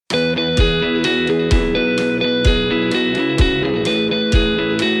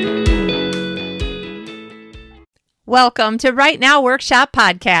Welcome to Right Now Workshop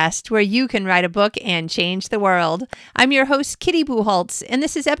Podcast, where you can write a book and change the world. I'm your host, Kitty Bucholtz, and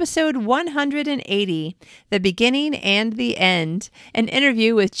this is episode 180, The Beginning and the End, an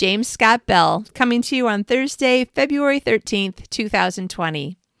interview with James Scott Bell, coming to you on Thursday, February 13th,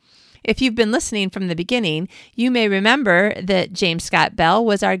 2020. If you've been listening from the beginning, you may remember that James Scott Bell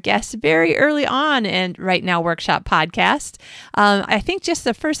was our guest very early on in Right Now Workshop Podcast. I think just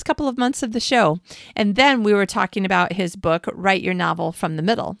the first couple of months of the show. And then we were talking about his book, Write Your Novel from the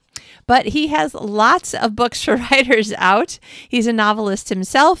Middle. But he has lots of books for writers out. He's a novelist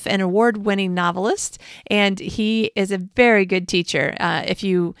himself, an award-winning novelist, and he is a very good teacher. If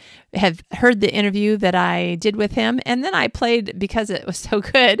you have heard the interview that I did with him, and then I played, because it was so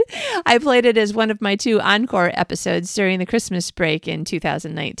good, I played it as one of my 2 encore episodes during the Christmas break in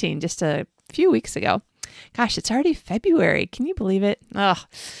 2019, just a few weeks ago. Gosh, it's already February. Can you believe it? Ugh.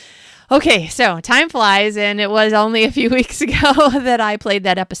 Okay, so time flies, and it was only a few weeks ago that I played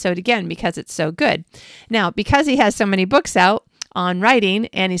that episode again because it's so good. Now, because he has so many books out on writing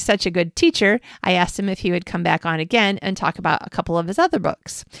and he's such a good teacher, I asked him if he would come back on again and talk about a couple of his other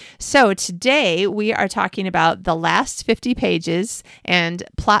books. So today we are talking about The Last 50 Pages and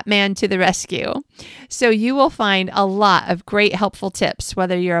Plot Man to the Rescue. So you will find a lot of great helpful tips,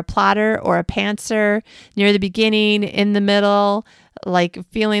 whether you're a plotter or a pantser, near the beginning, in the middle, like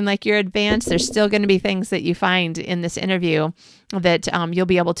feeling like you're advanced. There's still going to be things that you find in this interview that you'll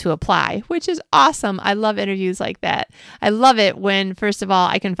be able to apply, which is awesome. I love interviews like that. I love it when, first of all,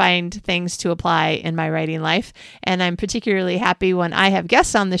 I can find things to apply in my writing life. And I'm particularly happy when I have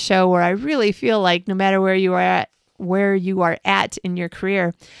guests on the show where I really feel like no matter where you are at in your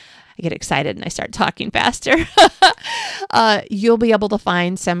career, I get excited and I start talking faster. You'll be able to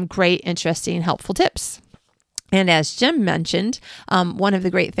find some great, interesting, helpful tips. And as Jim mentioned, one of the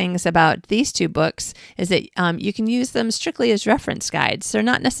great things about these 2 books is that you can use them strictly as reference guides. They're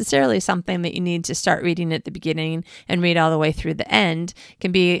not necessarily something that you need to start reading at the beginning and read all the way through the end. It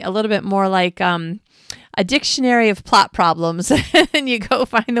can be a little bit more like a dictionary of plot problems, and you go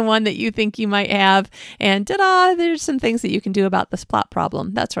find the one that you think you might have, and ta-da, there's some things that you can do about this plot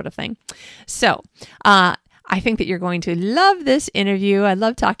problem, that sort of thing. So, I think that you're going to love this interview. I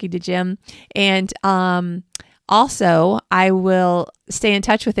love talking to Jim, and also, I will stay in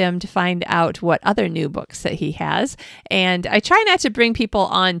touch with him to find out what other new books that he has. And I try not to bring people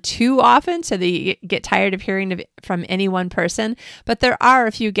on too often so that you get tired of hearing from any one person. But there are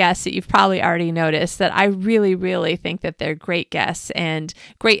a few guests that you've probably already noticed that I really, really think that they're great guests and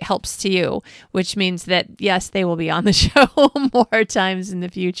great helps to you, which means that, yes, they will be on the show more times in the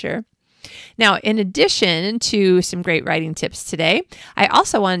future. Now, in addition to some great writing tips today, I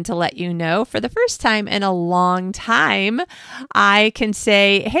also wanted to let you know for the first time in a long time, I can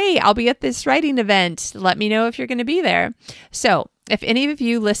say, hey, I'll be at this writing event. Let me know if you're going to be there. So if any of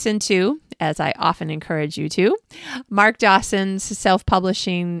you listen to, as I often encourage you to, Mark Dawson's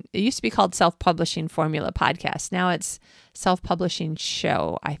self-publishing, it used to be called Self-Publishing Formula Podcast. Now it's Self-Publishing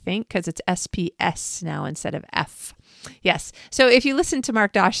Show, I think, because it's SPS now instead of F. Yes. So if you listen to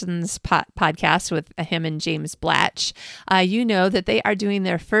Mark Dawson's podcast with him and James Blatch, you know that they are doing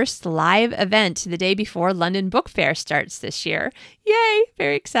their first live event the day before London Book Fair starts this year. Yay!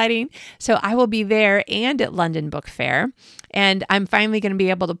 Very exciting. So I will be there and at London Book Fair. And I'm finally going to be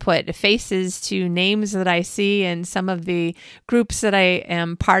able to put faces to names that I see in some of the groups that I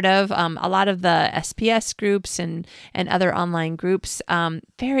am part of. A lot of the SPS groups and other online groups.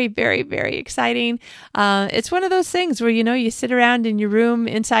 Very, very, very exciting. It's one of those things where, you sit around in your room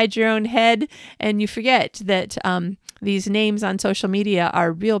inside your own head and you forget that these names on social media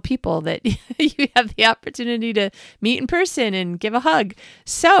are real people that you have the opportunity to meet in person and give a hug.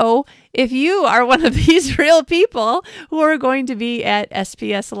 So if you are one of these real people who are going to be at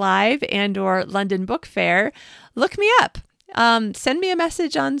SPS Live and or London Book Fair, look me up. Send me a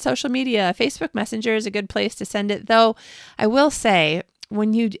message on social media. Facebook Messenger is a good place to send it, though I will say,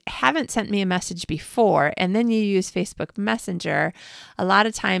 when you haven't sent me a message before and then you use Facebook Messenger, a lot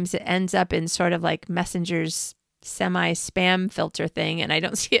of times it ends up in sort of like Messenger's semi-spam filter thing, and I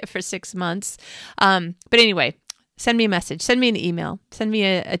don't see it for 6 months. But anyway, send me a message, send me an email, send me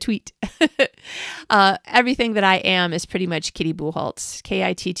a tweet. Everything that I am is pretty much Kitty Bucholtz,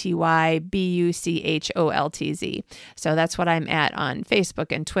 KITTYBUCHOLTZ. So that's what I'm at on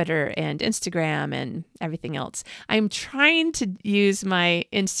Facebook and Twitter and Instagram and everything else. I'm trying to use my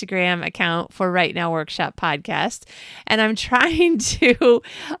Instagram account for Right Now Workshop Podcast, and I'm trying to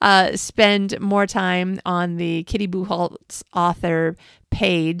spend more time on the Kitty Bucholtz author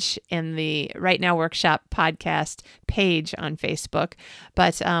page in the Right Now Workshop Podcast page on Facebook.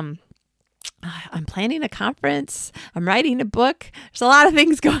 But I'm planning a conference. I'm writing a book. There's a lot of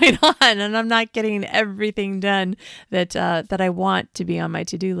things going on, and I'm not getting everything done that I want to be on my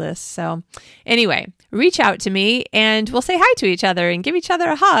to-do list. So anyway, reach out to me and we'll say hi to each other and give each other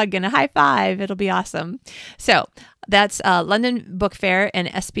a hug and a high five. It'll be awesome. So that's London Book Fair and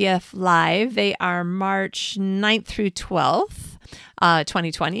SBF Live. They are March 9th through 12th.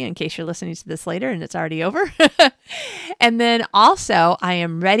 2020, in case you're listening to this later and it's already over. And then also, I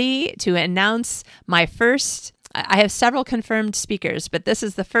am ready to announce my first. I have several confirmed speakers, but this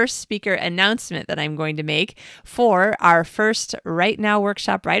is the first speaker announcement that I'm going to make for our first Right Now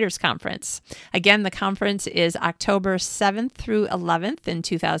Workshop Writers Conference. Again, the conference is October 7th through 11th in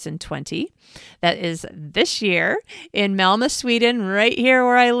 2020. That is this year in Malmö, Sweden, right here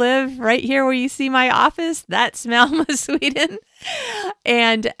where I live, right here where you see my office. That's Malmö, Sweden.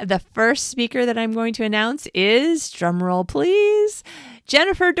 And the first speaker that I'm going to announce is, drumroll please,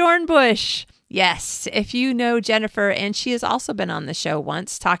 Jennifer Dornbush. Yes, if you know Jennifer, and she has also been on the show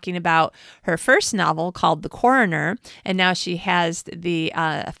once talking about her first novel called The Coroner, and now she has the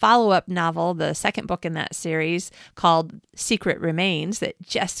follow-up novel, the second book in that series called Secret Remains that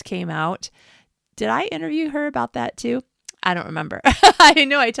just came out. Did I interview her about that too? I don't remember. I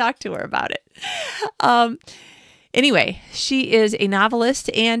know I talked to her about it. Anyway, she is a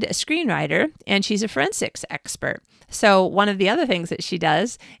novelist and a screenwriter, and she's a forensics expert. So one of the other things that she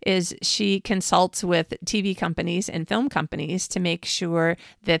does is she consults with TV companies and film companies to make sure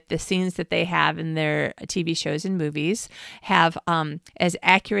that the scenes that they have in their TV shows and movies have as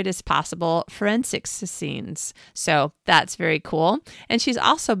accurate as possible forensics scenes. So that's very cool. And she's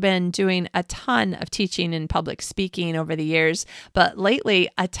also been doing a ton of teaching and public speaking over the years, but lately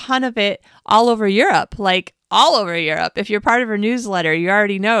a ton of it all over Europe, like all over Europe. If you're part of her newsletter, you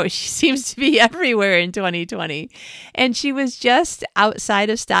already know she seems to be everywhere in 2020. And she was just outside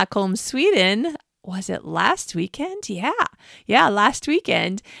of Stockholm, Sweden. Was it last weekend? Yeah, last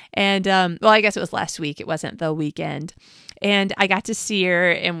weekend. And well, I guess it was last week. It wasn't the weekend. And I got to see her,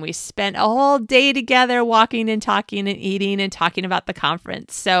 and we spent a whole day together walking and talking and eating and talking about the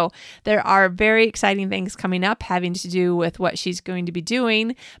conference. So there are very exciting things coming up having to do with what she's going to be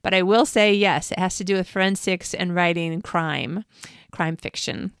doing. But I will say, yes, it has to do with forensics and writing crime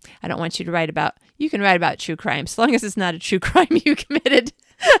fiction. I don't want you to write about, you can write about true crime, so long as it's not a true crime you committed.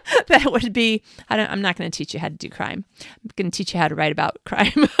 That would be, I'm not going to teach you how to do crime. I'm going to teach you how to write about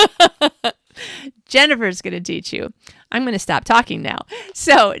crime. Jennifer's going to teach you. I'm going to stop talking now.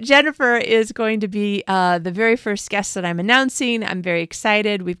 So Jennifer is going to be the very first guest that I'm announcing. I'm very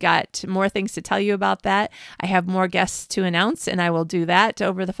excited. We've got more things to tell you about that. I have more guests to announce, and I will do that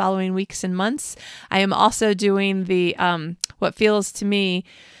over the following weeks and months. I am also doing the what feels to me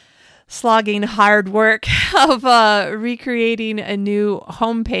slogging hard work of recreating a new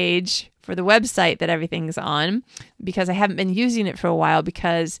homepage for the website that everything's on, because I haven't been using it for a while,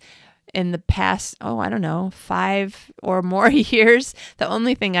 because in the past, 5 or more years, the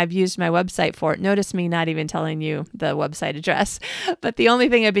only thing I've used my website for, notice me not even telling you the website address, but the only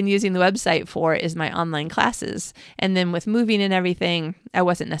thing I've been using the website for is my online classes. And then with moving and everything, I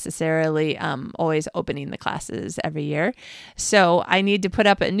wasn't necessarily always opening the classes every year. So I need to put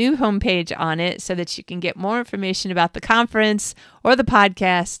up a new homepage on it so that you can get more information about the conference or the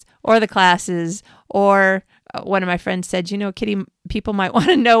podcast or the classes, or one of my friends said, Kitty, people might want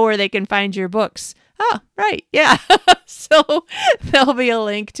to know where they can find your books. Oh, right. Yeah. So there'll be a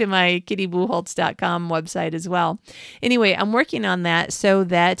link to my kittybucholtz.com website as well. Anyway, I'm working on that so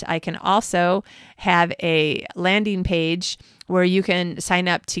that I can also have a landing page where you can sign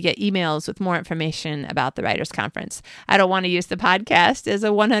up to get emails with more information about the Writers Conference. I don't want to use the podcast as a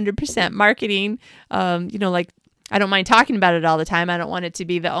 100% marketing, I don't mind talking about it all the time. I don't want it to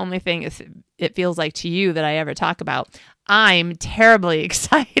be the only thing it feels like to you that I ever talk about. I'm terribly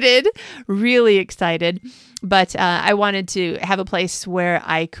excited, really excited, but I wanted to have a place where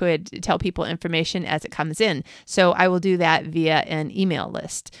I could tell people information as it comes in. So I will do that via an email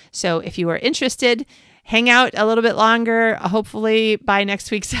list. So if you are interested, hang out a little bit longer. Hopefully by next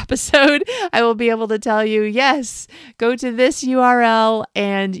week's episode, I will be able to tell you, yes, go to this URL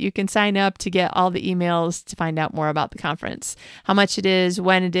and you can sign up to get all the emails to find out more about the conference, how much it is,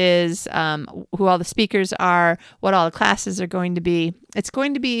 when it is, who all the speakers are, what all the classes are going to be. It's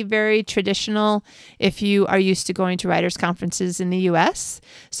going to be very traditional if you are used to going to writers' conferences in the US.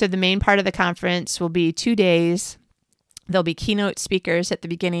 So the main part of the conference will be 2 days. There'll be keynote speakers at the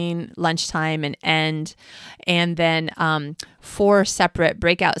beginning, lunchtime, and end, and then 4 separate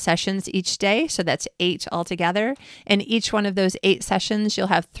breakout sessions each day. So that's 8 altogether. And each one of those 8 sessions, you'll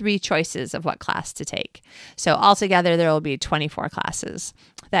have 3 choices of what class to take. So altogether, there will be 24 classes.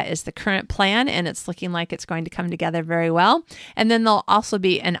 That is the current plan, and it's looking like it's going to come together very well. And then there'll also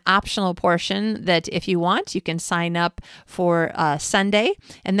be an optional portion that if you want, you can sign up for Sunday,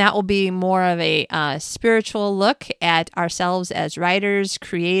 and that will be more of a spiritual look at ourselves as writers,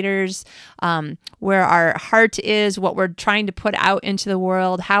 creators, where our heart is, what we're trying to put out into the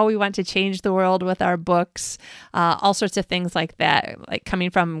world, how we want to change the world with our books, all sorts of things like that, like coming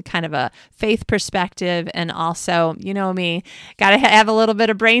from kind of a faith perspective. And also, you know me, got to have a little bit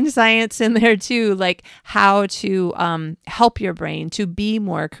of brain science in there too, like how to help your brain to be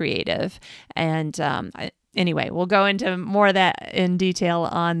more creative. And anyway, we'll go into more of that in detail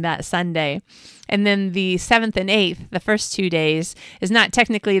on that Sunday. And then the 7th and 8th, the first 2 days, is not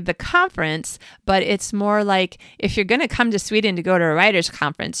technically the conference, but it's more like if you're going to come to Sweden to go to a writer's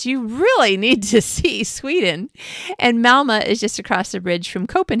conference, you really need to see Sweden. And Malmö is just across the bridge from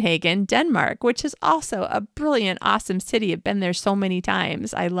Copenhagen, Denmark, which is also a brilliant, awesome city. I've been there so many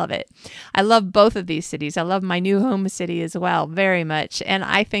times. I love it. I love both of these cities. I love my new home city as well, very much. And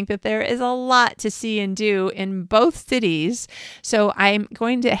I think that there is a lot to see and do in both cities. So I'm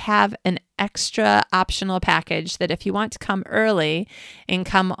going to have an extra optional package that if you want to come early and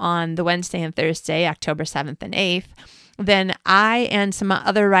come on the Wednesday and Thursday, October 7th and 8th, then I and some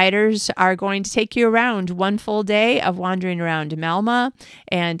other writers are going to take you around one full day of wandering around Malmö,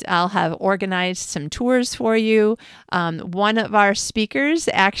 and I'll have organized some tours for you. One of our speakers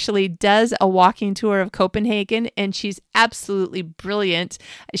actually does a walking tour of Copenhagen, and she's absolutely brilliant.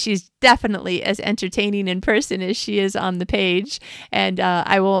 She's definitely as entertaining in person as she is on the page, and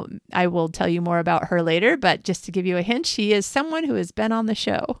I will tell you more about her later, but just to give you a hint, she is someone who has been on the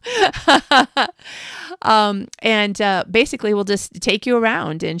show. Basically, we'll just take you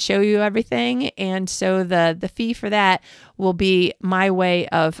around and show you everything. And so the fee for that will be my way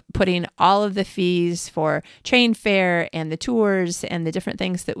of putting all of the fees for train fare and the tours and the different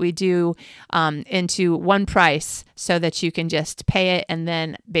things that we do into one price so that you can just pay it. And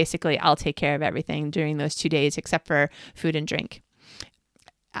then basically I'll take care of everything during those 2 days except for food and drink.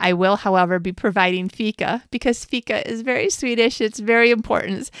 I will, however, be providing fika because fika is very Swedish. It's very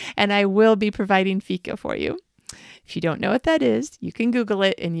important. And I will be providing fika for you. If you don't know what that is, you can Google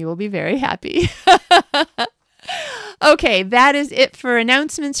it and you will be very happy. Okay, that is it for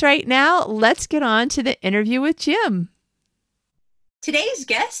announcements right now. Let's get on to the interview with Jim. Today's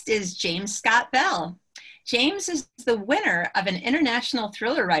guest is James Scott Bell. James is the winner of an International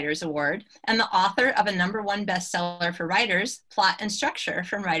Thriller Writers Award and the author of a #1 bestseller for writers, Plot and Structure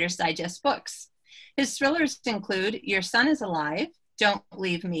from Writer's Digest Books. His thrillers include Your Son is Alive, Don't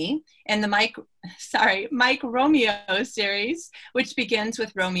Leave Me, and the Mike Romeo series, which begins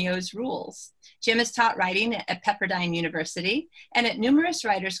with Romeo's Rules. Jim has taught writing at Pepperdine University and at numerous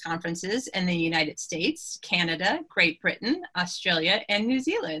writers' conferences in the United States, Canada, Great Britain, Australia, and New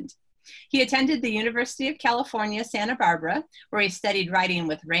Zealand. He attended the University of California, Santa Barbara, where he studied writing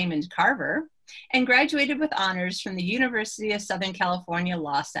with Raymond Carver, and graduated with honors from the University of Southern California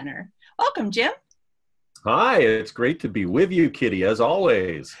Law Center. Welcome, Jim. Hi, it's great to be with you, Kitty, as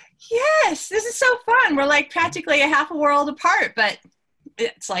always. Yes, this is so fun. We're like practically a half a world apart, but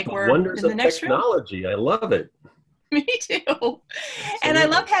it's like we're Wonders in the of next technology. room. I love it. Me too. Absolutely. And I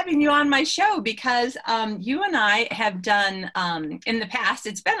love having you on my show because you and I have done in the past,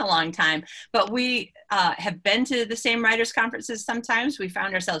 it's been a long time, but we have been to the same writers' conferences sometimes. We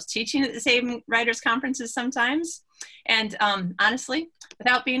found ourselves teaching at the same writers' conferences sometimes. And honestly,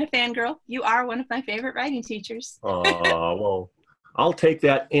 without being a fangirl, you are one of my favorite writing teachers. Oh, well, I'll take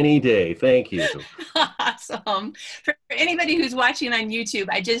that any day. Thank you. Awesome. For anybody who's watching on YouTube,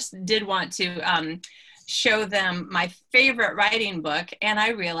 I just did want to show them my favorite writing book, and I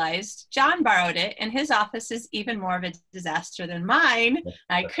realized John borrowed it, and his office is even more of a disaster than mine.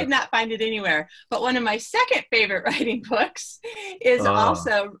 I could not find it anywhere. But one of my second favorite writing books is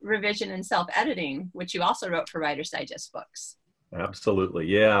also Revision and Self-Editing, which you also wrote for Writer's Digest Books. Absolutely,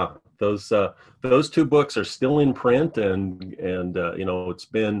 yeah. Those 2 books are still in print, and you know, it's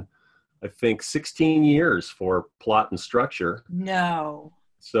been, I think, 16 years for Plot and Structure. No.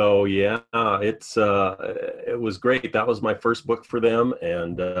 So yeah, it was great. That was my first book for them,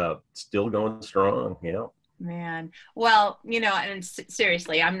 and still going strong. Yeah. Man, well, you know, and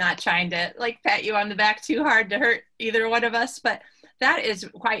seriously, I'm not trying to like pat you on the back too hard to hurt either one of us, but that is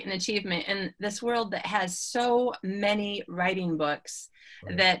quite an achievement in this world that has so many writing books,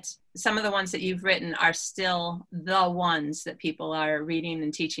 Right. that some of the ones that you've written are still the ones that people are reading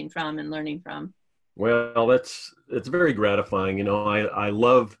and teaching from and learning from. Well, it's very gratifying. You know, I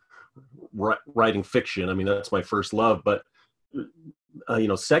love writing fiction. I mean, that's my first love. But you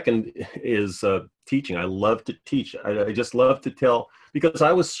know, second is teaching. I love to teach. I just love to tell, because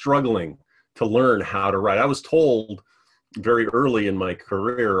I was struggling to learn how to write. I was told very early in my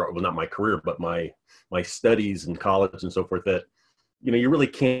career, well, not my career, but my studies in college and so forth, that, you know, you really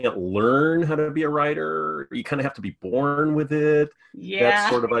can't learn how to be a writer. You kind of have to be born with it. Yeah. That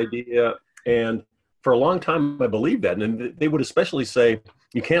sort of idea. And for a long time, I believed that. And they would especially say,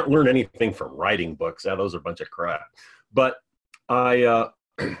 you can't learn anything from writing books. Those are a bunch of crap. But I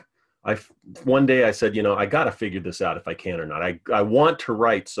one day I said, you know, I got to figure this out if I can or not. I want to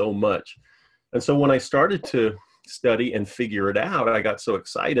write so much. And so when I started to study and figure it out, I got so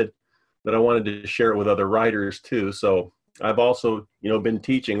excited that I wanted to share it with other writers too. So I've also, you know, been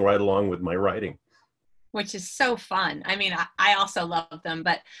teaching right along with my writing. Which is so fun. I mean, I also love them,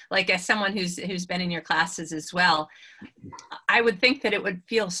 but like, as someone who's been in your classes as well, I would think that it would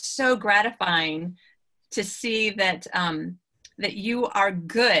feel so gratifying to see that that you are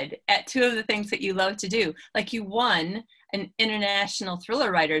good at two of the things that you love to do. Like, you won an International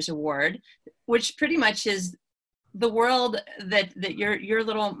Thriller Writers Award, which pretty much is the world that your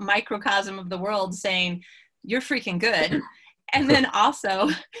little microcosm of the world saying you're freaking good. And then also,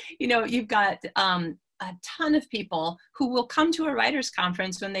 you know, you've got a ton of people who will come to a writers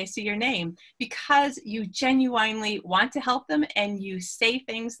conference when they see your name because you genuinely want to help them and you say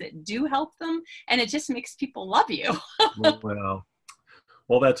things that do help them, and it just makes people love you.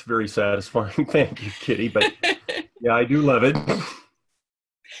 Well, that's very satisfying. Thank you, Kitty. But yeah, I do love it.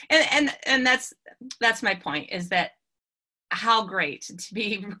 And that's my point, is that how great to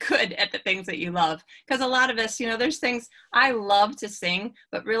be good at the things that you love. Because a lot of us, you know, there's things I love to sing,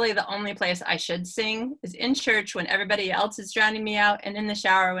 but really the only place I should sing is in church when everybody else is drowning me out, and in the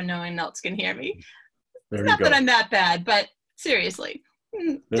shower when no one else can hear me. It's not that I'm that bad, but seriously,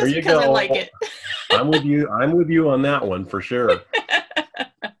 just because I like it. I'm with you on that one for sure.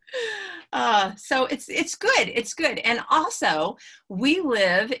 So it's good. It's good. And also, we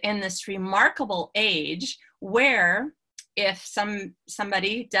live in this remarkable age where if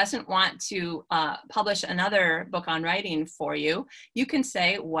somebody doesn't want to publish another book on writing for you, you can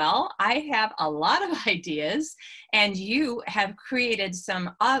say, well, I have a lot of ideas, and you have created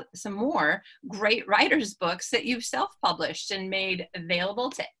some more great writers' books that you've self-published and made available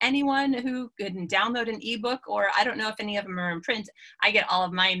to anyone who can download an ebook, or I don't know if any of them are in print. I get all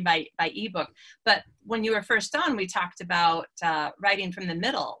of mine by ebook. But when you were first on, we talked about Writing from the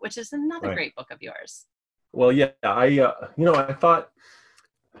Middle, which is another great book of yours. Well, yeah, I thought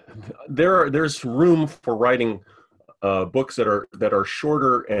there's room for writing books that are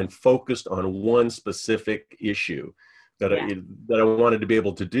shorter and focused on one specific issue that I wanted to be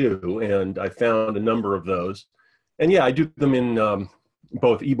able to do, and I found a number of those. And yeah, I do them in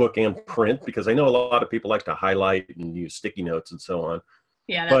both ebook and print, because I know a lot of people like to highlight and use sticky notes and so on.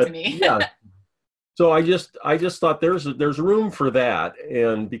 Yeah, that's me. Yeah. So I just thought there's room for that,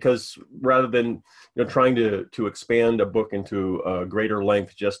 and because rather than, you know, trying to expand a book into a greater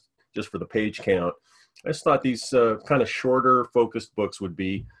length just for the page count, I just thought these kind of shorter, focused books would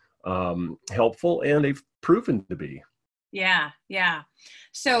be helpful, and they've proven to be. Yeah.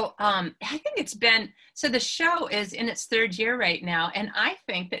 So I think the show is in its third year right now, and I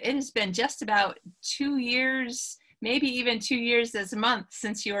think that it has been just about 2 years, maybe even 2 years this month,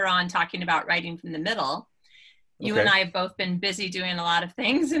 since you were on talking about Writing from the Middle. You and I have both been busy doing a lot of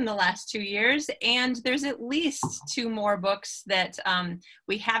things in the last 2 years, and there's at least 2 more books that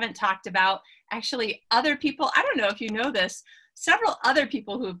we haven't talked about. Actually, other people, I don't know if you know this, several other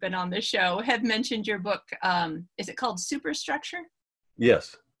people who have been on the show have mentioned your book. Is it called Superstructure?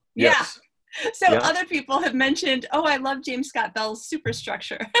 Yes. Yeah. Yes. So other people have mentioned, oh, I love James Scott Bell's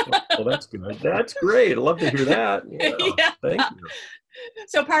Superstructure. Well, that's good. That's great. I'd love to hear that. Yeah. Thank you.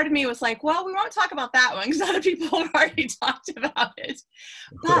 So part of me was like, well, we won't talk about that one because other people have already talked about it.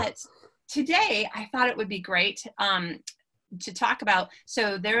 But today I thought it would be great to talk about.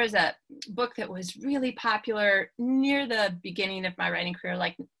 So there is a book that was really popular near the beginning of my writing career,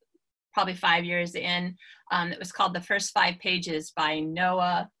 like probably 5 years in. It was called The First 5 Pages by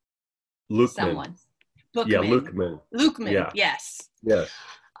Noah Lukeman. someone. Yeah, Lukeman. Lukeman, yes. Yes.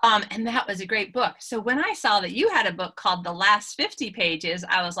 And that was a great book. So when I saw that you had a book called The Last 50 Pages,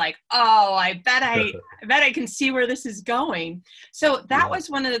 I was like, oh, I bet I can see where this is going. So that was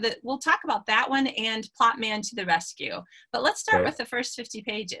one of we'll talk about that one and Plot Man to the Rescue. But let's start with the first 50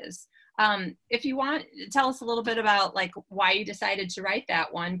 pages. If you want, tell us a little bit about like why you decided to write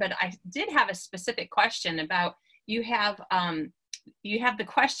that one. But I did have a specific question about, you have the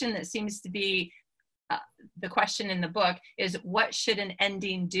question that seems to be, the question in the book is, what should an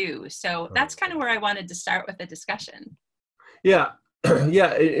ending do? So that's kind of where I wanted to start with the discussion. Yeah.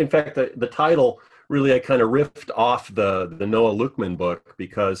 Yeah. In fact, the title really, I kind of riffed off the Noah Lukeman book,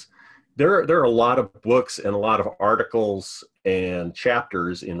 because there are a lot of books and a lot of articles and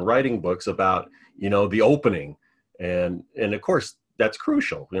chapters in writing books about, the opening. And of course that's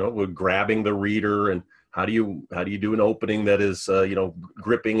crucial, with grabbing the reader, and how do you do an opening that is,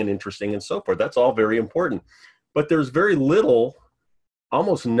 gripping and interesting and so forth. That's all very important. But there's very little,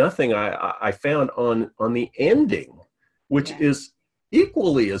 almost nothing I found on the ending, which is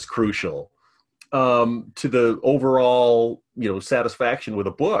equally as crucial to the overall, satisfaction with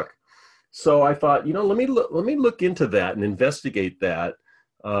a book. So I thought, let me look into that and investigate that.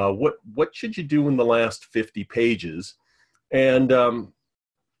 What should you do in the last 50 pages? And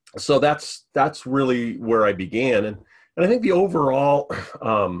so that's really where I began. And I think the overall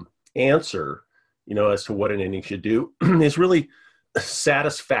answer, as to what an ending should do is really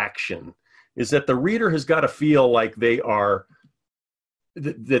satisfaction, is that the reader has got to feel like they are,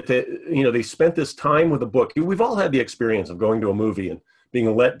 they spent this time with a book. We've all had the experience of going to a movie and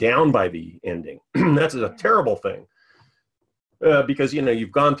being let down by the ending. That's a terrible thing. Because,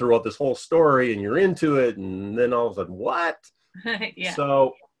 you've gone through all this whole story and you're into it, and then all of a sudden, what?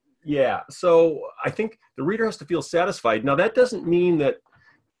 So I think the reader has to feel satisfied. Now, that doesn't mean that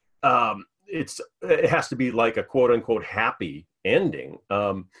it has to be like a quote unquote happy ending.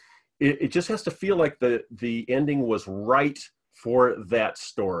 It just has to feel like the ending was right for that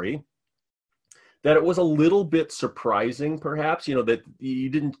story, that it was a little bit surprising, perhaps, that you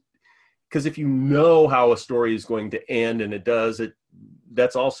didn't, because if you know how a story is going to end and it does,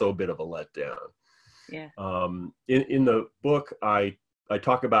 that's also a bit of a letdown. Yeah. In the book, I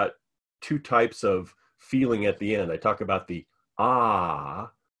talk about two types of feeling at the end. I talk about the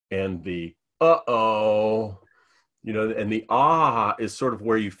and the uh-oh, and the is sort of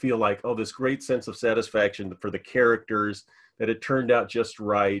where you feel like, oh, this great sense of satisfaction for the characters, that it turned out just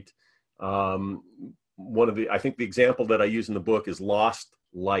right. I think the example that I use in the book is Lost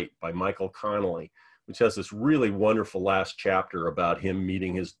Light by Michael Connelly, which has this really wonderful last chapter about him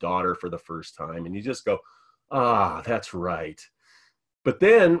meeting his daughter for the first time. And you just go, that's right. But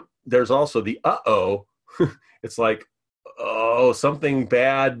then there's also the uh-oh. It's like, oh, something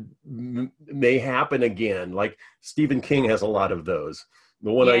bad may happen again. Like Stephen King has a lot of those.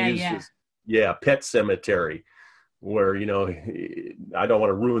 The one I use is, Pet Sematary, where, I don't want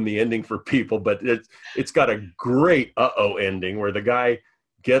to ruin the ending for people, but it's got a great uh-oh ending where the guy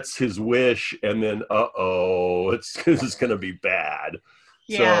gets his wish and then it's going to be bad.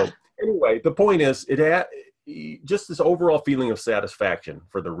 So anyway, the point is, just this overall feeling of satisfaction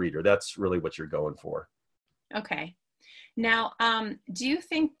for the reader. That's really what you're going for. Okay. Now, do you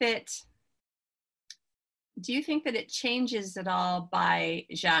think that it changes at all by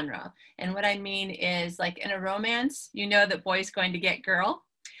genre? And what I mean is, like in a romance, that boy's going to get girl.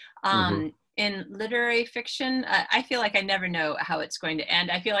 In literary fiction, I feel like I never know how it's going to end.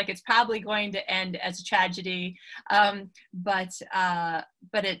 I feel like it's probably going to end as a tragedy, but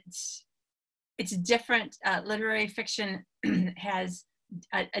it's different. Literary fiction has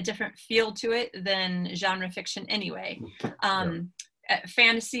a different feel to it than genre fiction anyway.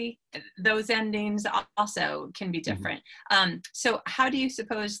 Fantasy, those endings also can be different. So how do you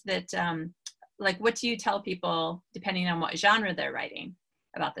suppose that, what do you tell people, depending on what genre they're writing,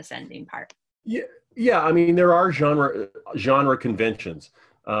 about this ending part? Yeah. I mean, there are genre conventions,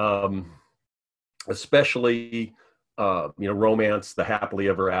 especially, romance, the happily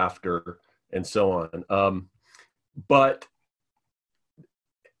ever after, and so on. But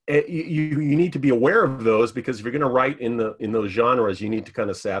you need to be aware of those, because if you're going to write in those genres, you need to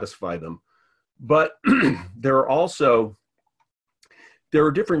kind of satisfy them. But there are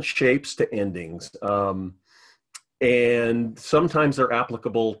different shapes to endings. And sometimes they're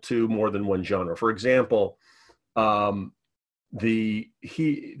applicable to more than one genre. For example, the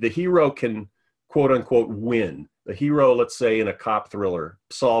hero can quote unquote win. The hero, let's say in a cop thriller,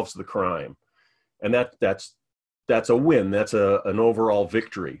 solves the crime, and that's a win. That's an overall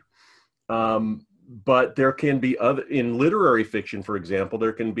victory. But there can be in literary fiction, for example,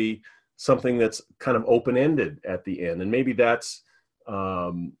 there can be something that's kind of open-ended at the end, and maybe that's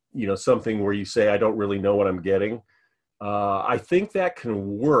something where you say, I don't really know what I'm getting. I think that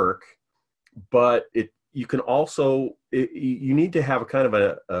can work, but you can also, you need to have a kind of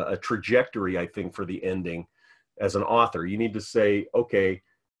a trajectory, I think, for the ending as an author. You need to say, okay,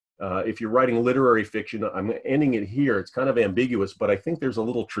 if you're writing literary fiction, I'm ending it here. It's kind of ambiguous, but I think there's a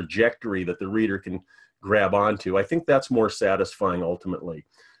little trajectory that the reader can grab onto. I think that's more satisfying ultimately.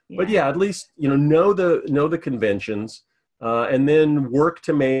 Yeah. But yeah, at least, know the conventions, and then work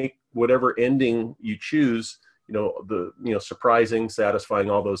to make whatever ending you choose, surprising, satisfying,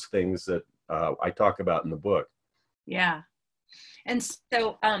 all those things that I talk about in the book. Yeah. And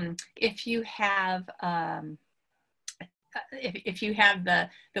so if you have the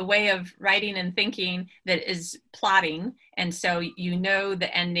way of writing and thinking that is plotting, and so the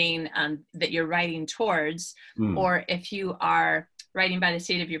ending that you're writing towards, or if you are writing by the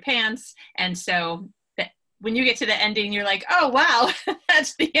seat of your pants, and so when you get to the ending, you're like, oh, wow,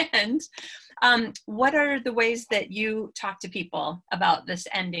 that's the end. What are the ways that you talk to people about this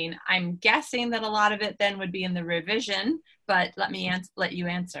ending? I'm guessing that a lot of it then would be in the revision, but let you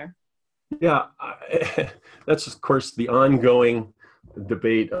answer. Yeah, that's of course the ongoing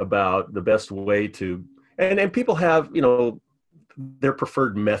debate about the best way to, and people have, their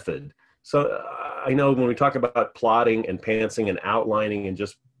preferred method. So I know when we talk about plotting and pantsing and outlining and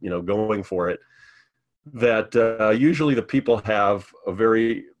just, going for it, that usually the people have a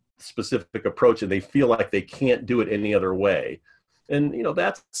very specific approach and they feel like they can't do it any other way. And,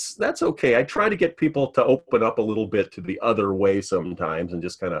 that's okay. I try to get people to open up a little bit to the other way sometimes and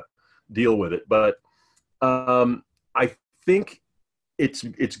just kind of deal with it. But I think it's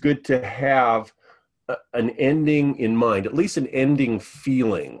good to have an ending in mind, at least an ending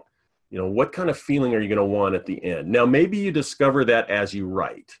feeling. What kind of feeling are you going to want at the end? Now, maybe you discover that as you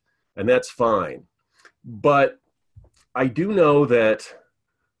write, and that's fine. But I do know that,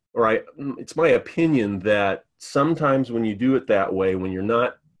 it's my opinion that sometimes when you do it that way, when you're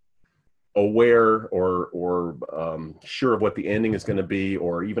not aware or sure of what the ending is going to be,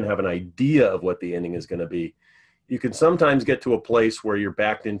 or even have an idea of what the ending is going to be, you can sometimes get to a place where you're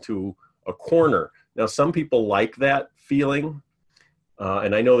backed into a corner. Now, some people like that feeling.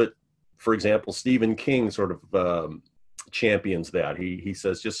 And I know that, for example, Stephen King sort of champions that. He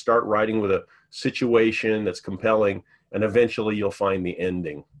says, just start writing with a situation that's compelling, and eventually you'll find the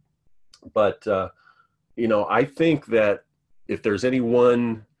ending. But, I think that if there's any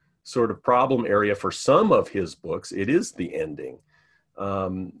one sort of problem area for some of his books, it is the ending.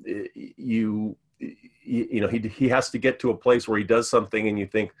 He has to get to a place where he does something and you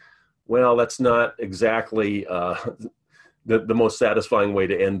think, well, that's not exactly the most satisfying way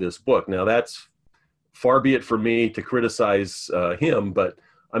to end this book. Now, that's far be it for me to criticize him, but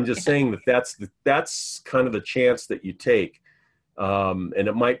I'm just saying that's kind of the chance that you take. And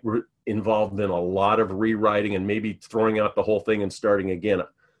it might involve then a lot of rewriting and maybe throwing out the whole thing and starting again.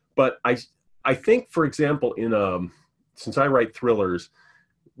 But I think, for example, since I write thrillers,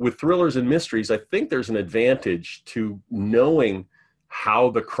 with thrillers and mysteries, I think there's an advantage to knowing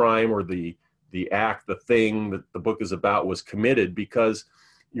how the crime or the act, the thing that the book is about was committed, because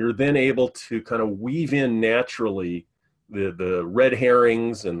you're then able to kind of weave in naturally the red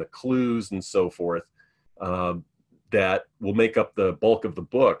herrings and the clues and so forth that will make up the bulk of the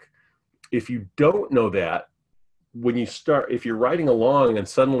book. If you don't know that, if you're writing along and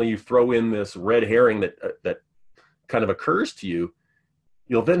suddenly you throw in this red herring that kind of occurs to you,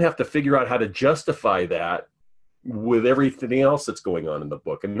 you'll then have to figure out how to justify that with everything else that's going on in the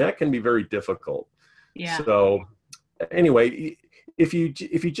book. And that can be very difficult. Yeah. So anyway, if you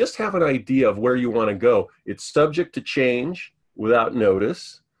just have an idea of where you want to go, it's subject to change without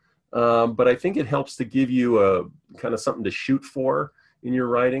notice. But I think it helps to give you a kind of something to shoot for in your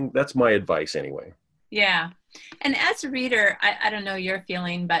writing. That's my advice anyway. Yeah. And as a reader, I don't know your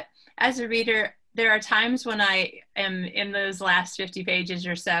feeling, but as a reader, there are times when I am in those last 50 pages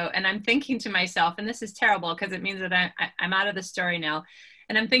or so, and I'm thinking to myself, and this is terrible because it means that I'm out of the story now,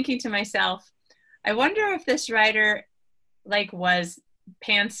 and I'm thinking to myself, I wonder if this writer was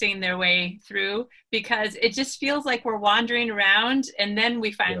pantsing their way through, because it just feels like we're wandering around and then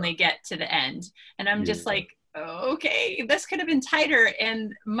we finally get to the end. And I'm just like, okay, this could have been tighter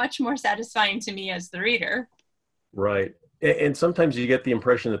and much more satisfying to me as the reader. Right. And sometimes you get the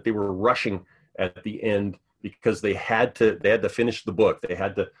impression that they were rushing at the end because they had to finish the book. They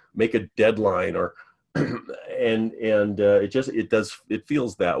had to make a deadline, or it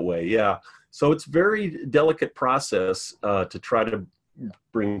feels that way. Yeah. So it's very delicate process to try to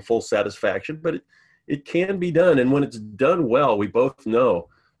bring full satisfaction, but it can be done. And when it's done well, we both know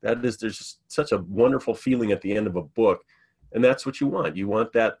there's just such a wonderful feeling at the end of a book. And that's what you want. You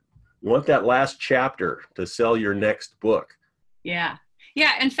want that last chapter to sell your next book. Yeah.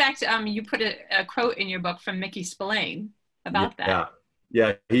 Yeah. In fact, you put a quote in your book from Mickey Spillane about that.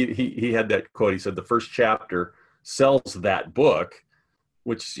 Yeah. He had that quote. He said the first chapter sells that book,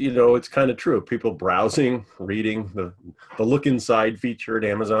 which, it's kind of true. People browsing, reading the look inside feature at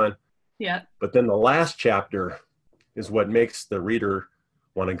Amazon. Yeah. But then the last chapter is what makes the reader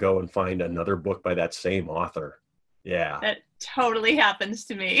want to go and find another book by that same author. Yeah. That totally happens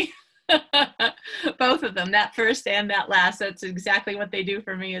to me. Both of them, that first and that last. That's exactly what they do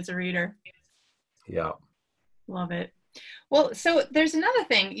for me as a reader. Yeah. Love it. Well, so there's another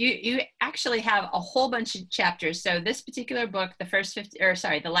thing. You actually have a whole bunch of chapters. So this particular book, the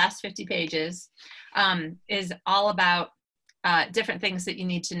last 50 pages, is all about different things that you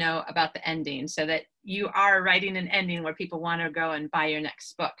need to know about the ending, so that you are writing an ending where people want to go and buy your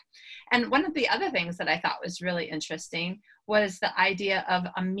next book. And one of the other things that I thought was really interesting was the idea of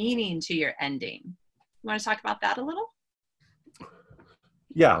a meaning to your ending. You want to talk about that a little?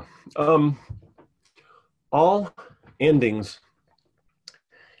 Yeah. All endings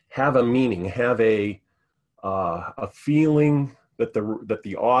have a meaning, have a feeling that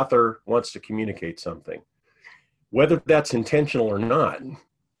the author wants to communicate something, whether that's intentional or not.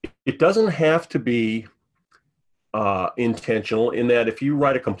 It doesn't have to be intentional, in that if you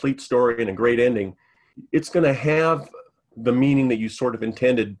write a complete story and a great ending, it's going to have the meaning that you sort of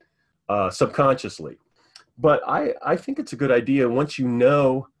intended subconsciously. But I think it's a good idea, once you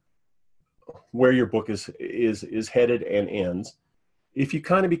know where your book is headed and ends, if you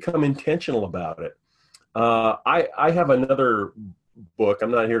kind of become intentional about it. I have another book.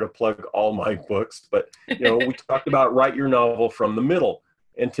 I'm not here to plug all my books, but we talked about write your novel from the middle,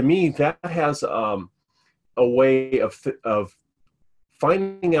 and to me that has a way of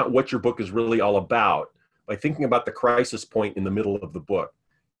finding out what your book is really all about by thinking about the crisis point in the middle of the book,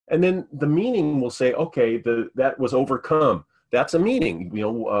 and then the meaning will say, okay, that was overcome. That's a meaning.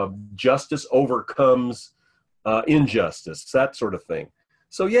 Justice overcomes injustice, that sort of thing.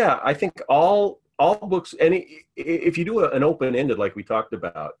 So yeah, I think all books, and if you do an open-ended like we talked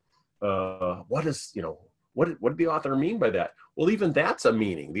about, what did the author mean by that? Well, even that's a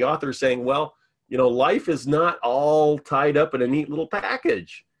meaning. The author is saying, well, life is not all tied up in a neat little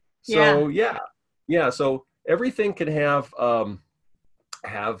package. So yeah. So everything can have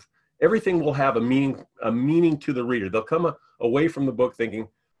everything will have a meaning to the reader. They'll come away from the book thinking,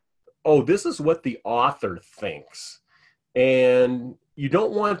 oh, this is what the author thinks. And you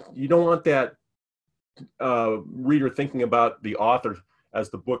don't want that reader thinking about the author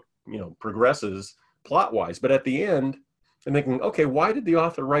as the book progresses plot-wise, but at the end and thinking, okay, why did the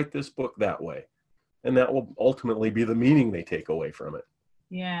author write this book that way? And that will ultimately be the meaning they take away from it.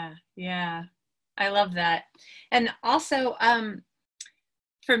 Yeah, I love that. And also,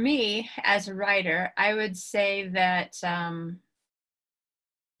 for me as a writer, I would say that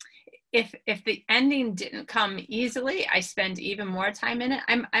if the ending didn't come easily, I spend even more time in it.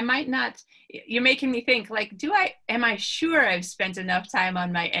 I might not. You're making me think, like, am I sure I've spent enough time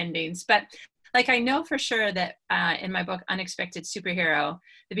on my endings? But like, I know for sure that in my book, Unexpected Superhero,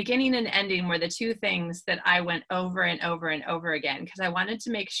 the beginning and ending were the two things that I went over and over and over again, because I wanted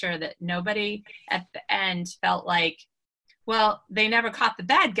to make sure that nobody at the end felt like, well, they never caught the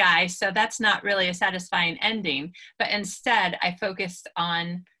bad guy, so that's not really a satisfying ending. But instead, I focused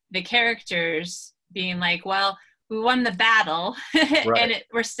on the characters being like, well, we won the battle, right. and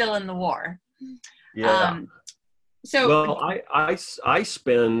we're still in the war. Yeah. Well, I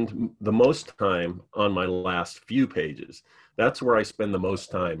spend the most time on my last few pages. That's where I spend the most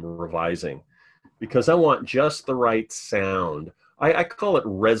time revising, because I want just the right sound. I call it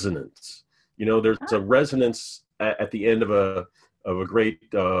resonance. There's a resonance at the end of a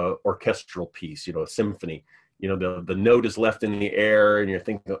great orchestral piece, a symphony. The note is left in the air and you're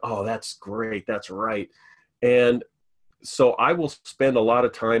thinking, oh, that's great, that's right. And so I will spend a lot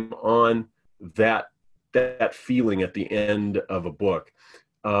of time on that feeling at the end of a book,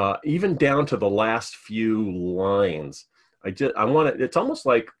 even down to the last few lines. I want it. It's almost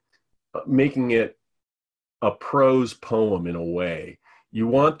like making it a prose poem in a way. You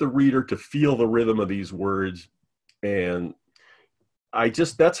want the reader to feel the rhythm of these words, and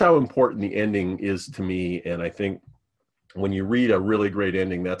that's how important the ending is to me. And I think when you read a really great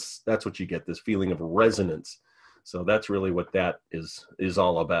ending, that's what you get, this feeling of resonance. So that's really what that is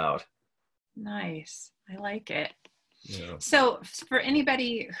all about. Nice. I like it. Yeah. So for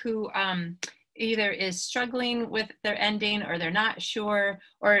anybody who either is struggling with their ending, or they're not sure,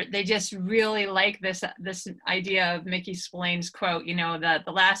 or they just really like this idea of Mickey Spillane's quote, the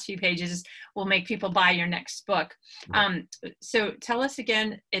last few pages will make people buy your next book. So tell us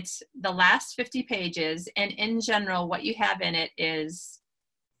again, it's the last 50 pages, and in general, what you have in it is,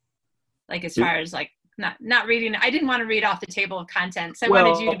 like, as far as like not reading. I didn't want to read off the table of contents. I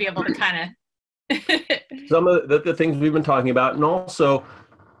wanted you to be able to kind of some of the things we've been talking about, and also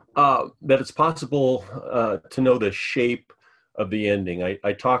that it's possible to know the shape of the ending.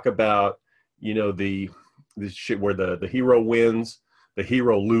 I talk about, the shit where the hero wins, the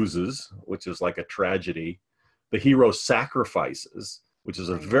hero loses, which is like a tragedy. The hero sacrifices, which is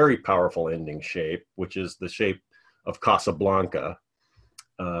a very powerful ending shape, which is the shape of Casablanca.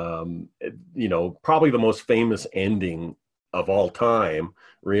 Probably the most famous ending of all time,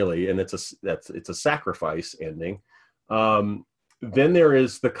 really, and it's a sacrifice ending. Then there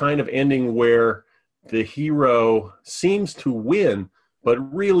is the kind of ending where the hero seems to win, but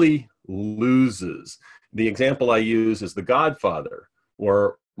really loses. The example I use is The Godfather,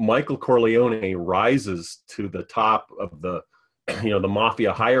 where Michael Corleone rises to the top of the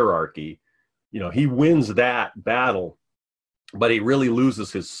mafia hierarchy. He wins that battle, but he really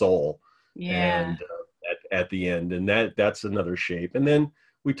loses his soul. Yeah. And at the end, and that's another shape. And then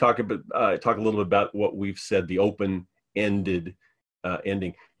we talk a little bit about what we've said, the open-ended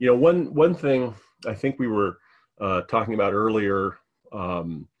ending. One thing I think we were talking about earlier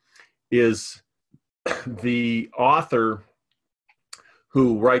is the author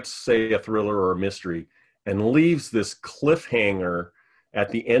who writes, say, a thriller or a mystery and leaves this cliffhanger at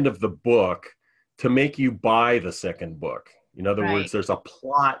the end of the book to make you buy the second book. In other words, there's a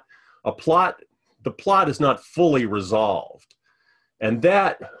plot. The plot is not fully resolved, and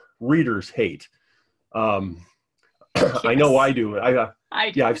that readers hate. Yes. I know I do. I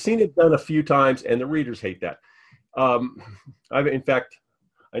do. I've seen it done a few times, and the readers hate that. In fact,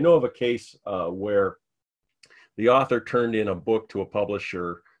 I know of a case where the author turned in a book to a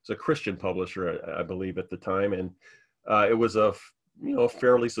publisher. It's a Christian publisher, I believe, at the time, and it was a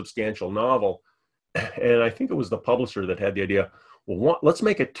fairly substantial novel. And I think it was the publisher that had the idea, well, let's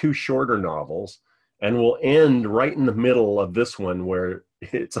make it 2 shorter novels, and we'll end right in the middle of this one where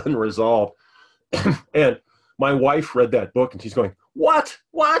it's unresolved. And my wife read that book, and she's going, what?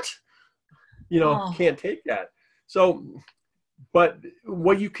 Can't take that. So, but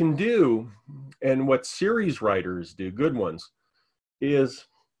what you can do, and what series writers do, good ones, is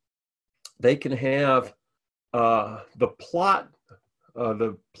they can have the plot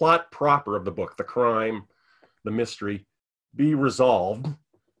proper of the book, the crime, the mystery, be resolved,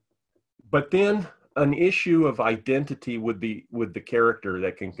 but then an issue of identity with the character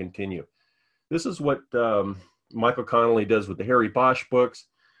that can continue. This is what Michael Connelly does with the Harry Bosch books,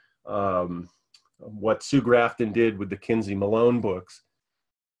 what Sue Grafton did with the Kinsey Malone books.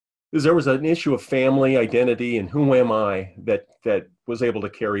 Is there was an issue of family identity and who am I that was able to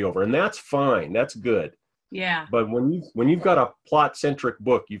carry over, and that's fine, that's good. Yeah. But when you've got a plot-centric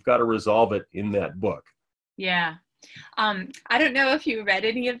book, you've got to resolve it in that book. Yeah. I don't know if you read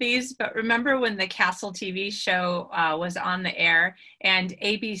any of these, but remember when the Castle TV show was on the air, and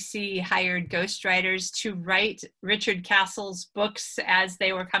ABC hired ghostwriters to write Richard Castle's books as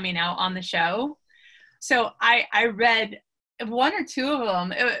they were coming out on the show? So I read 1 or 2 of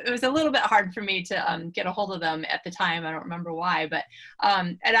them. It was a little bit hard for me to get a hold of them at the time. I don't remember why, but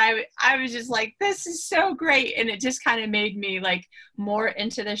and I was just like, this is so great, and it just kind of made me like more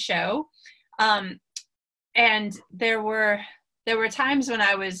into the show. And there were times when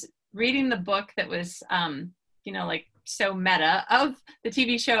I was reading the book that was like so meta of the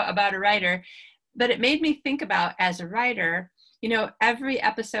TV show about a writer, but it made me think about, as a writer, every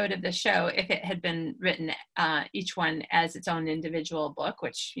episode of the show, if it had been written, each one as its own individual book,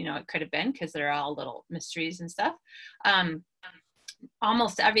 which, it could have been, because they're all little mysteries and stuff.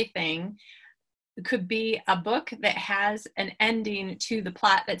 Almost everything could be a book that has an ending to the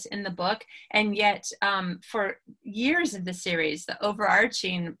plot that's in the book. And yet, for years of the series, the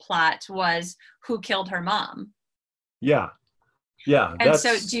overarching plot was who killed her mom. Yeah. Yeah. And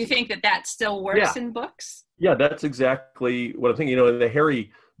so do you think that still works in books? Yeah, that's exactly what I think. In the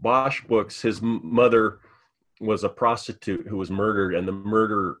Harry Bosch books, his mother was a prostitute who was murdered, and the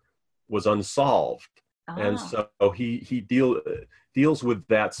murder was unsolved. Oh. And so he deals with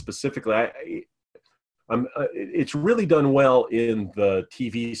that specifically. It's really done well in the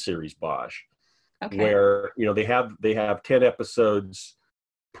TV series Bosch, where they have 10 episodes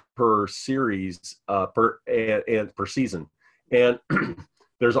per series per season, and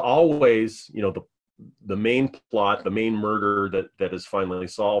there's always the main plot, the main murder that is finally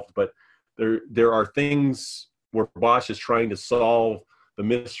solved, but there are things where Bosch is trying to solve the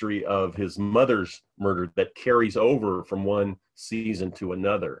mystery of his mother's murder that carries over from one season to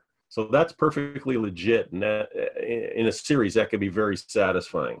another. So that's perfectly legit, and that in a series that can be very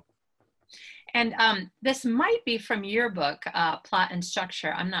satisfying. And this might be from your book, Plot and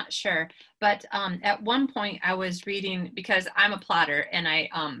Structure. I'm not sure, but at one point I was reading, because I'm a plotter, and I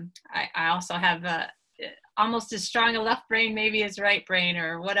also have almost as strong a left brain maybe as right brain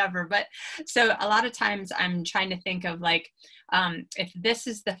or whatever. But so a lot of times I'm trying to think of like, if this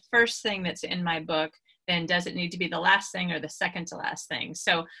is the first thing that's in my book, then does it need to be the last thing or the second to last thing?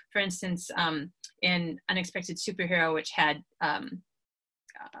 So for instance, in Unexpected Superhero, which had,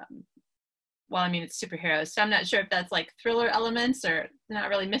 well, I mean, it's superheroes, so I'm not sure if that's like thriller elements or not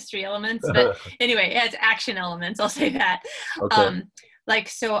really mystery elements, but anyway, it has action elements, I'll say that. Okay. Like,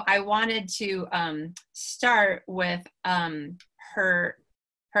 so I wanted to start with her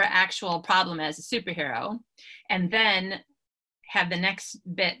actual problem as a superhero, and then have the next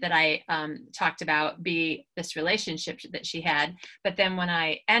bit that I talked about be this relationship that she had. But then when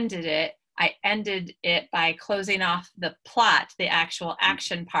I ended it by closing off the plot, the actual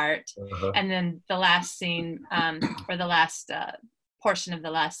action part, and then the last scene, or the last portion of the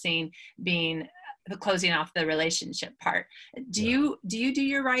last scene being the closing off the relationship part. Do you do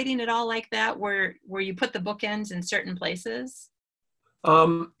your writing at all like that, where you put the bookends in certain places?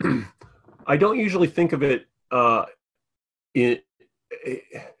 I don't usually think of it. I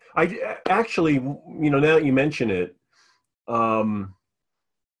actually, now that you mention it,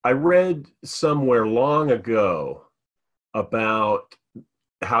 I read somewhere long ago about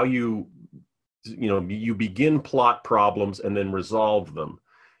how you begin plot problems and then resolve them,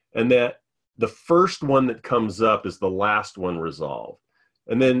 and that the first one that comes up is the last one resolved.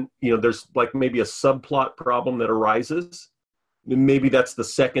 And then, there's like maybe a subplot problem that arises. Maybe that's the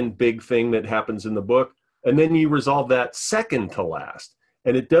second big thing that happens in the book. And then you resolve that second to last.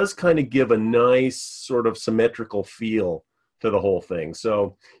 And it does kind of give a nice sort of symmetrical feel to the whole thing.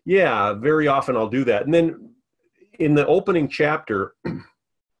 So yeah, very often I'll do that. And then in the opening chapter,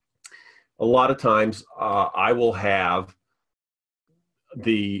 a lot of times I will have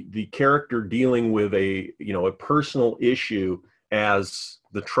the character dealing with a personal issue as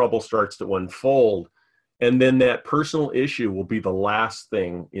the trouble starts to unfold. And then that personal issue will be the last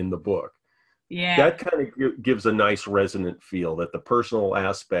thing in the book. Yeah. That kind of gives a nice resonant feel that the personal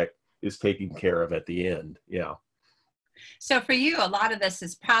aspect is taken care of at the end. Yeah. So for you, a lot of this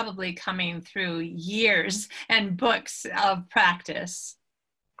is probably coming through years and books of practice.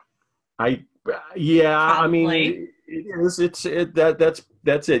 Probably. I mean, it is.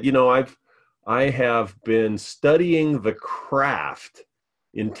 That's it. I have been studying the craft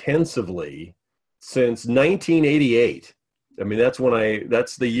intensively since 1988. I mean,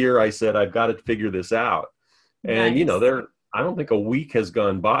 that's the year I said, I've got to figure this out. And, nice. I don't think a week has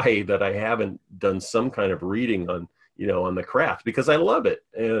gone by that I haven't done some kind of reading on the craft, because I love it.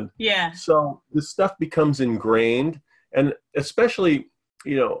 And so this stuff becomes ingrained, and especially,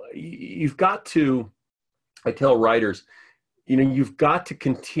 you've got to, I tell writers, you've got to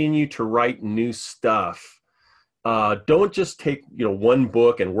continue to write new stuff. Don't just take, one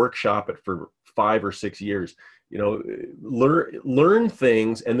book and workshop it for 5 or 6 years. Learn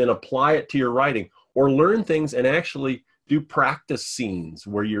things and then apply it to your writing, or learn things and actually do practice scenes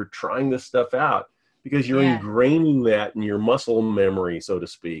where you're trying this stuff out, because you're ingraining that in your muscle memory, so to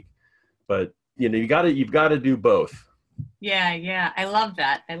speak. But you've got to do both. Yeah. I love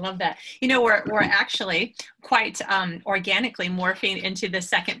that. We're actually quite organically morphing into the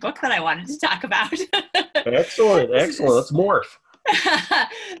second book that I wanted to talk about. Excellent. Let's morph.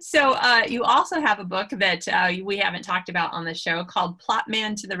 So you also have a book that we haven't talked about on the show called Plot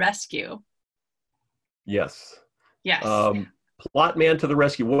Man to the Rescue. Yes. Plot Man to the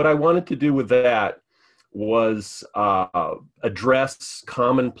Rescue. What I wanted to do with that was address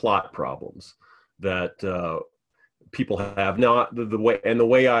common plot problems that people have. Now, the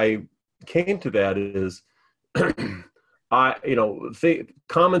way I came to that is,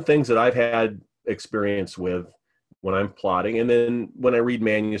 common things that I've had experience with when I'm plotting, and then when I read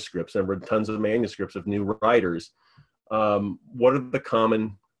manuscripts. I've read tons of manuscripts of new writers. What are the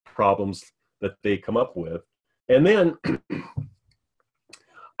common problems that they come up with? And then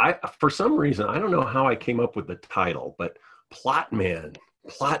for some reason, I don't know how I came up with the title, but Plot Man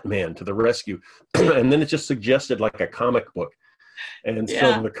to the Rescue. And then it just suggested like a comic book. And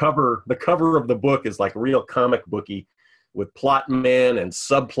so the cover of the book is like real comic booky, with Plot Man and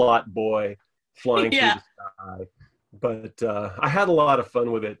Subplot Boy flying through the sky. But I had a lot of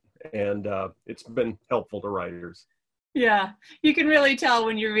fun with it, and it's been helpful to writers. Yeah, you can really tell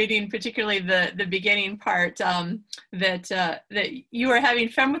when you're reading, particularly the beginning part, that you are having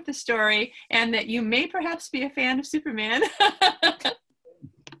fun with the story, and that you may perhaps be a fan of Superman.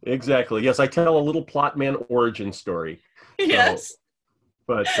 Exactly. Yes, I tell a little plot man origin story. So, Yes,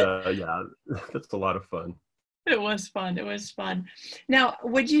 but yeah, that's a lot of fun. it was fun. It was fun. Now,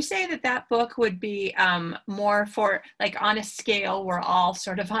 would you say that that book would be more for like on a scale? We're all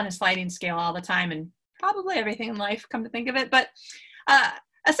sort of on a sliding scale all the time, and probably everything in life, come to think of it. But uh,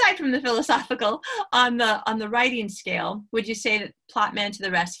 aside from the philosophical, on the writing scale, would you say that Plot Man to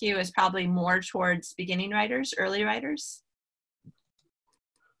the Rescue is probably more towards beginning writers, early writers?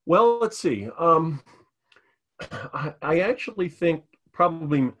 Well, let's see. I actually think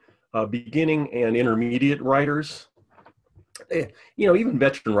probably beginning and intermediate writers, even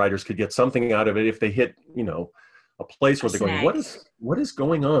veteran writers could get something out of it if they hit, a place A where they're going, snag. what is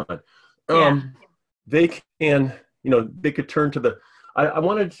going on? Yeah. They can, they could turn to I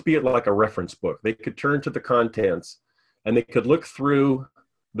wanted it to be like a reference book. They could turn to the contents and they could look through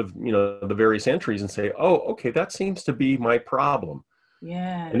the various entries and say, oh, okay, that seems to be my problem.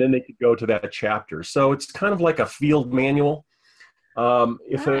 Yeah. And then they could go to that chapter. So it's kind of like a field manual. Right.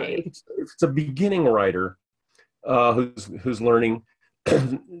 If it's a beginning writer who's learning,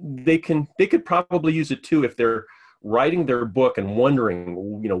 they could probably use it too if they're writing their book and wondering,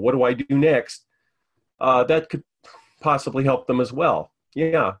 what do I do next? That could possibly help them as well.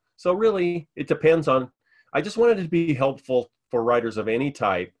 Yeah. So really, it depends on. I just wanted it to be helpful for writers of any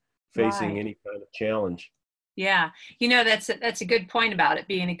type facing Right. any kind of challenge. Yeah, that's a good point about it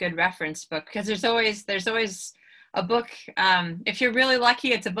being a good reference book, because there's always a book. If you're really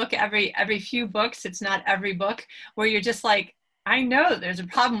lucky, it's a book every few books. It's not every book where you're just like, I know there's a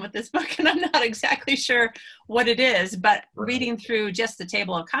problem with this book, and I'm not exactly sure what it is. But Right. reading through just the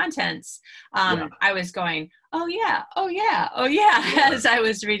table of contents, Yeah. I was going, oh yeah, oh yeah, oh yeah, Yeah. as I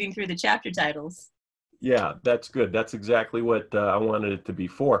was reading through the chapter titles. Yeah, that's good. That's exactly what I wanted it to be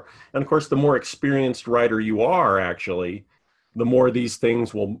for. And of course, the more experienced writer you are, actually, the more these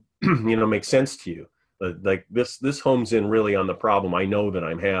things will, make sense to you. Like this homes in really on the problem I know that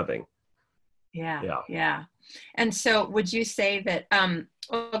I'm having. Yeah, Yeah. yeah. And so would you say that,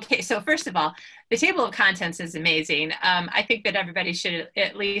 okay, so first of all, the table of contents is amazing. I think that everybody should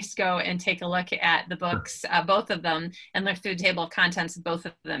at least go and take a look at the books, both of them, and look through the table of contents of both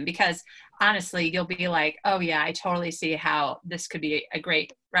of them, because honestly, you'll be like, oh yeah, I totally see how this could be a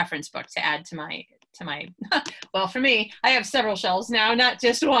great reference book to add to my well, for me, I have several shelves now, not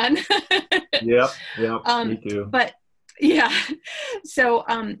just one. Yep. Yep. Me um, too. but yeah, so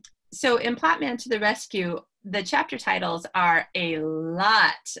so in Plotman to the Rescue, the chapter titles are a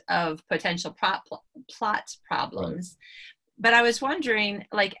lot of potential plot Right. problems. But I was wondering,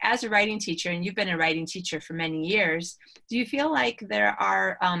 like, as a writing teacher, and you've been a writing teacher for many years, do you feel like there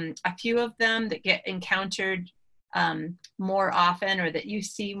are a few of them that get encountered more often, or that you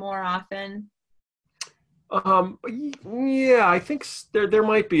see more often? Yeah, I think there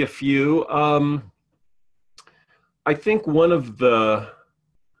might be a few. I think one of the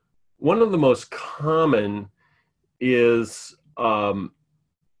most common is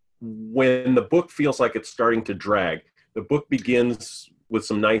when the book feels like it's starting to drag. The book begins with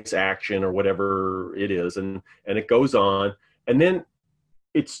some nice action or whatever it is, and it goes on, and then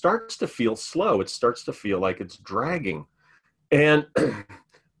it starts to feel slow. It starts to feel like it's dragging, and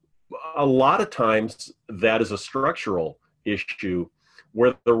a lot of times that is a structural issue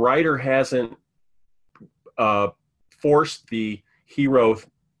where the writer hasn't uh, forced the hero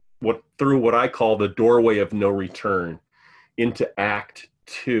through what I call the doorway of no return into Act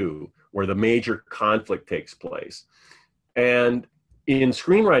Two, where the major conflict takes place. And in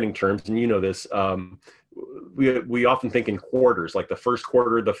screenwriting terms, and you know this, we often think in quarters. Like the first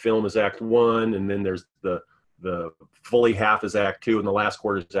quarter of the film is Act One, and then there's the fully half is Act Two, and the last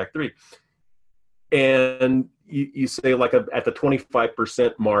quarter is Act Three. And you say like at the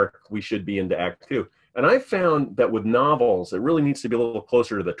 25% mark, we should be into Act Two. And I found that with novels, it really needs to be a little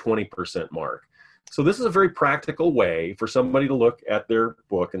closer to the 20% mark. So this is a very practical way for somebody to look at their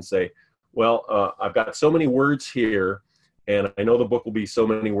book and say, well, I've got so many words here, and I know the book will be so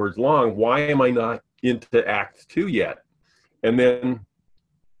many words long. Why am I not into Act Two yet? And then,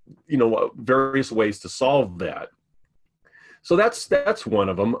 various ways to solve that. So that's one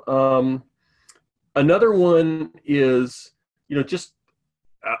of them. Another one is, just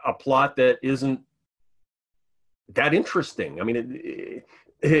a plot that isn't that interesting. I mean,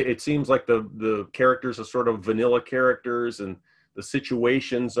 it seems like the characters are sort of vanilla characters, and the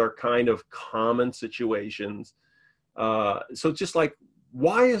situations are kind of common situations. So it's just like,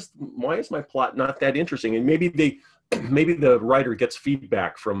 why is my plot not that interesting? And maybe maybe the writer gets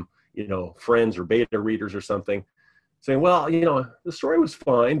feedback from, friends or beta readers or something, saying, well, the story was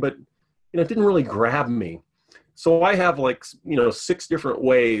fine, but, it didn't really grab me. So I have 6 different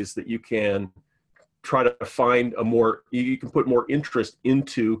ways that you can try to find you can put more interest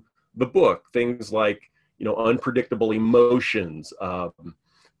into the book. Things like, unpredictable emotions,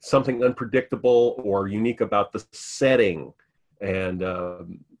 something unpredictable or unique about the setting, and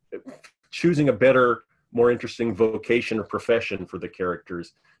choosing a better, more interesting vocation or profession for the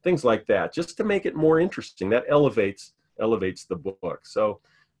characters, things like that, just to make it more interesting. That elevates the book. So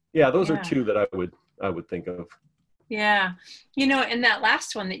yeah, those are 2 that I would think of. Yeah. In that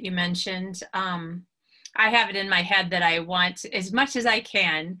last one that you mentioned, I have it in my head that I want, as much as I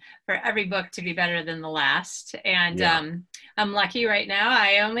can, for every book to be better than the last. And I'm lucky right now.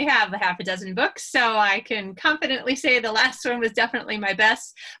 I only have a half a dozen books, so I can confidently say the last one was definitely my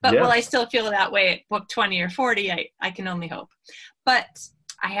best. But will I still feel that way at book 20 or 40? I can only hope. But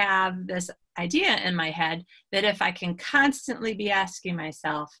I have this idea in my head that if I can constantly be asking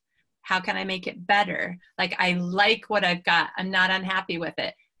myself, how can I make it better? Like, I like what I've got. I'm not unhappy with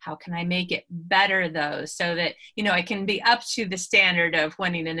it. How can I make it better, though, so that, it can be up to the standard of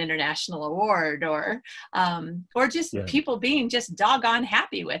winning an international award, or just people being just doggone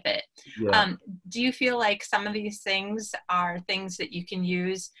happy with it. Yeah. Do you feel like some of these things are things that you can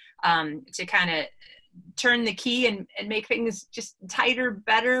use to kind of turn the key and make things just tighter,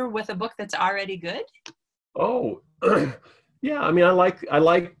 better with a book that's already good? Oh, yeah. I mean, I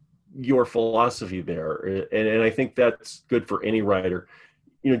like your philosophy there, and I think that's good for any writer.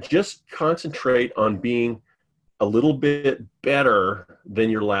 Just concentrate on being a little bit better than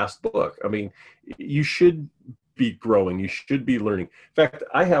your last book. I mean, you should be growing. You should be learning. In fact,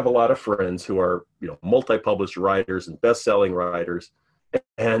 I have a lot of friends who are, multi-published writers and best-selling writers,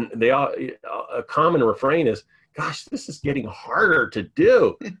 and they all, a common refrain is, "Gosh, this is getting harder to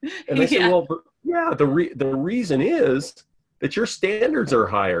do." And I say, well, the reason is that your standards are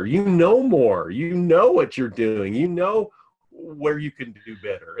higher. You know more. You know what you're doing. You know where you can do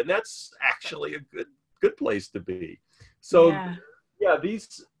better, and that's actually a good place to be. So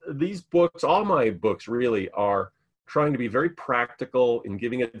these books, all my books really are trying to be very practical in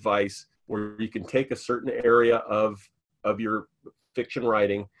giving advice, where you can take a certain area of your fiction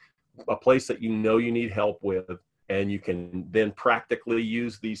writing, a place that you need help with, and you can then practically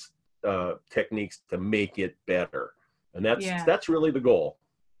use these techniques to make it better. And that's really the goal.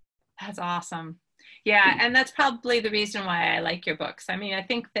 That's awesome. Yeah, and that's probably the reason why I like your books. I mean, I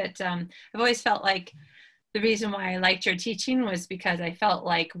think that I've always felt like the reason why I liked your teaching was because I felt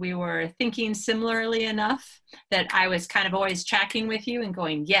like we were thinking similarly enough that I was kind of always tracking with you and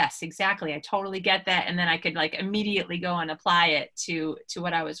going, yes, exactly, I totally get that. And then I could immediately go and apply it to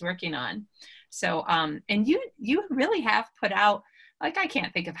what I was working on. So, and you really have put out, I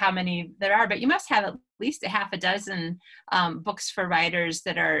can't think of how many there are, but you must have at least a half a dozen books for writers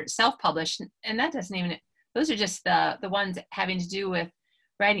that are self-published. And that doesn't even, those are just the ones having to do with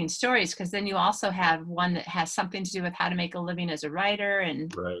writing stories, because then you also have one that has something to do with how to make a living as a writer.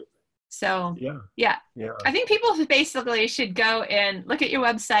 And so, yeah. I think people basically should go and look at your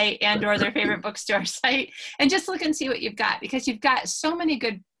website and or their favorite bookstore site and just look and see what you've got, because you've got so many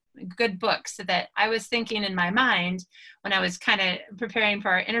good books that I was thinking in my mind when I was kind of preparing for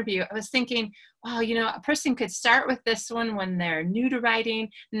our interview. I was thinking, wow, a person could start with this one when they're new to writing,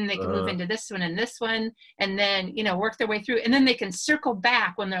 and then they can move into this one and this one, and then, work their way through. And then they can circle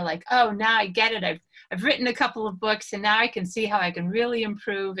back when they're like, oh, now I get it. I've written a couple of books, and now I can see how I can really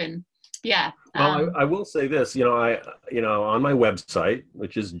improve. And well, I will say this, I on my website,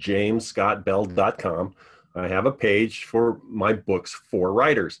 which is jamesscottbell.com, I have a page for my books for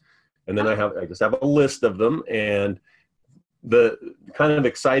writers. And then I just have a list of them. And the kind of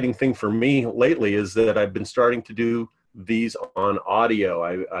exciting thing for me lately is that I've been starting to do these on audio.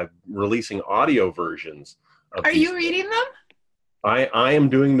 I'm releasing audio versions. Are you reading them? I am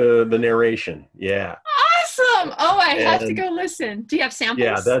doing the narration. Yeah. Awesome. Oh, I have to go listen. Do you have samples?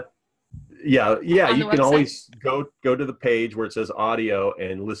 Yeah. You can always go to the page where it says audio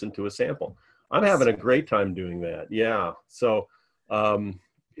and listen to a sample. I'm having a great time doing that. Yeah. So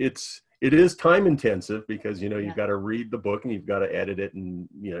it is time intensive, because, you've got to read the book and you've got to edit it and,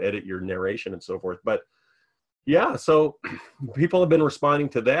 edit your narration and so forth. But yeah, so people have been responding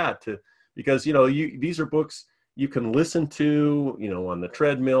to that because, these are books you can listen to, on the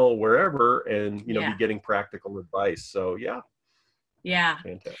treadmill, wherever, and, be getting practical advice. So yeah. Yeah.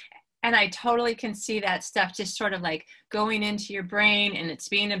 Fantastic. And I totally can see that stuff just sort of like going into your brain, and it's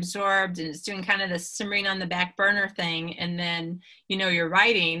being absorbed, and it's doing kind of the simmering on the back burner thing. And then, you're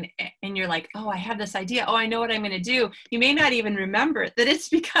writing and you're like, oh, I have this idea. Oh, I know what I'm going to do. You may not even remember that it's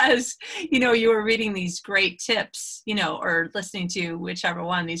because, you were reading these great tips, or listening to whichever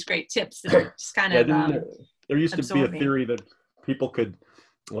one, these great tips that are just kind of there used to be a theory that people could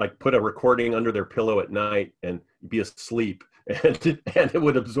like put a recording under their pillow at night and be asleep, and it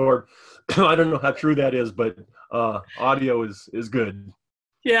would absorb. I don't know how true that is, but audio is good.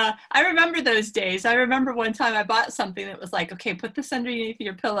 Yeah, I remember those days. I remember one time I bought something that was like, okay, put this underneath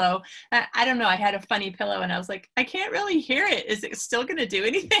your pillow. I don't know, I had a funny pillow and I was like, I can't really hear it. Is it still going to do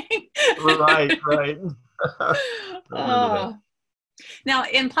anything? Right. Oh. Now,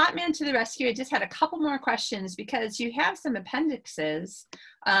 in Plot Man to the Rescue, I just had a couple more questions because you have some appendixes.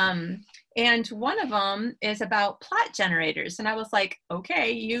 And one of them is about plot generators. And I was like, okay,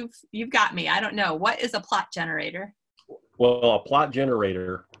 you've got me. I don't know. What is a plot generator? Well, a plot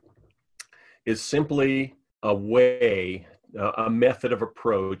generator is simply a way, a method of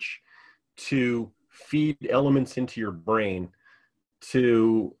approach to feed elements into your brain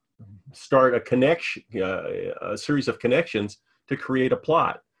to start a connection, a series of connections to create a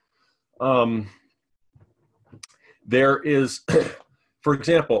plot. There is, for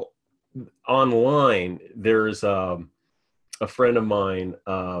example, online, there's a friend of mine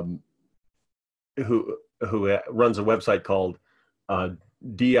who runs a website called DIY,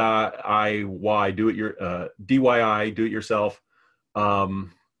 DIY, do it yourself,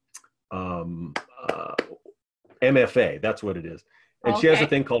 MFA, that's what it is. And she has a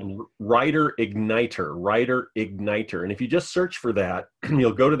thing called Writer Igniter. And if you just search for that,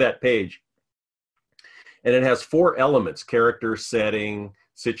 you'll go to that page. And it has 4 elements: character, setting,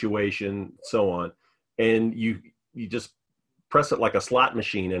 situation, so on. And you just press it like a slot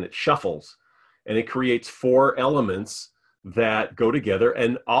machine and it shuffles. And it creates 4 elements that go together.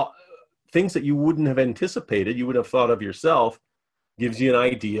 And all, things that you wouldn't have anticipated, you would have thought of yourself, gives you an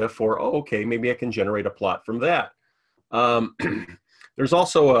idea for, oh, okay, maybe I can generate a plot from that. There's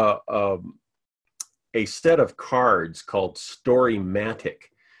also a set of cards called Storymatic,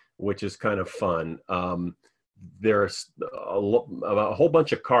 which is kind of fun. There's a whole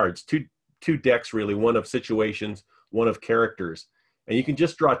bunch of cards, two decks really, one of situations, one of characters. And you can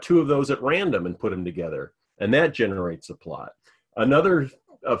just draw 2 of those at random and put them together. And that generates a plot. Another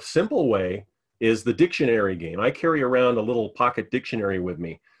simple way is the dictionary game. I carry around a little pocket dictionary with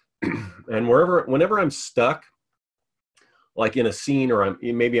me. And whenever I'm stuck, like in a scene, or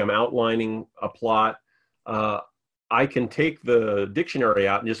maybe I'm outlining a plot, I can take the dictionary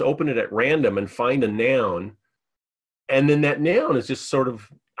out and just open it at random and find a noun. And then that noun is just sort of,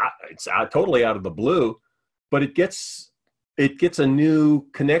 it's totally out of the blue, but it gets a new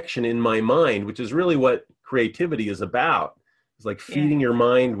connection in my mind, which is really what creativity is about. It's like feeding your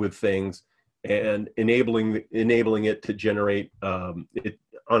mind with things and enabling it to generate it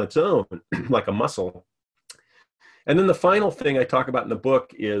on its own, like a muscle. And then the final thing I talk about in the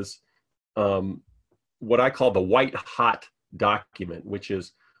book is what I call the white hot document, which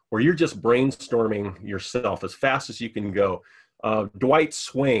is where you're just brainstorming yourself as fast as you can go. Dwight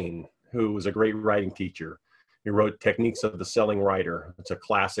Swain, who was a great writing teacher, he wrote Techniques of the Selling Writer. It's a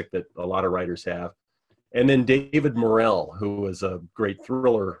classic that a lot of writers have. And then David Morrell, who was a great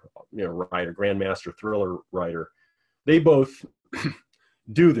thriller writer, grandmaster thriller writer. They both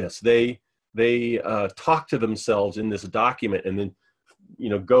do this. They talk to themselves in this document and then,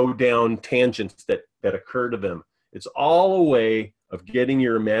 go down tangents that occur to them. It's all a way of getting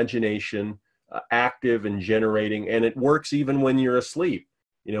your imagination active and generating, and it works even when you're asleep.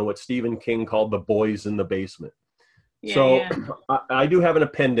 What Stephen King called the boys in the basement. I do have an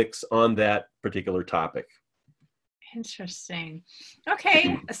appendix on that particular topic. Interesting.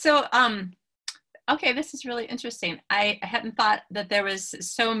 Okay. So, okay, this is really interesting. I hadn't thought that there was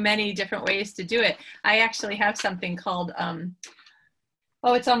so many different ways to do it. I actually have something called,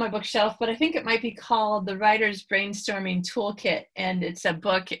 it's on my bookshelf, but I think it might be called the Writer's Brainstorming Toolkit. And it's a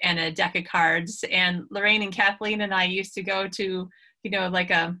book and a deck of cards. And Lorraine and Kathleen and I used to go to, like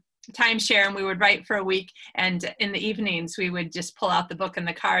a timeshare, and we would write for a week. And in the evenings, we would just pull out the book and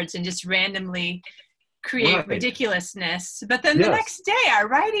the cards and just randomly create ridiculousness. But then the next day, our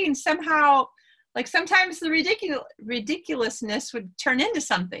writing somehow, like sometimes the ridiculousness would turn into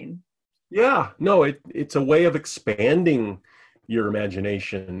something. Yeah, no, it's a way of expanding your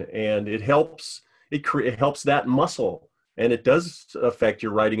imagination, and it helps that muscle, and it does affect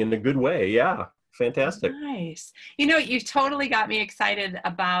your writing in a good way. Yeah, fantastic. Nice. You've totally got me excited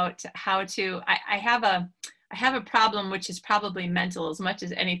about how to, I have I have a problem, which is probably mental as much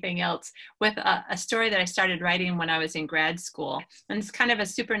as anything else, with a story that I started writing when I was in grad school. And it's kind of a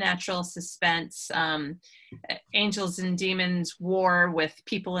supernatural suspense, angels and demons war with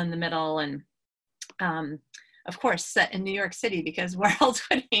people in the middle. And of course, set in New York City, because where else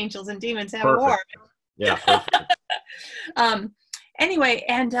would angels and demons have Perfect. war? Yeah. Perfect. Anyway,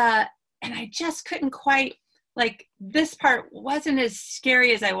 and I just couldn't quite, like, this part wasn't as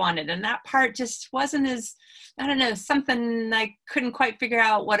scary as I wanted. And that part just wasn't as, I don't know, something I couldn't quite figure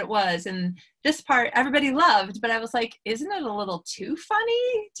out what it was. And this part everybody loved, but I was like, isn't it a little too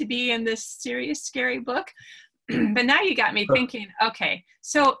funny to be in this serious, scary book? But now you got me thinking, okay,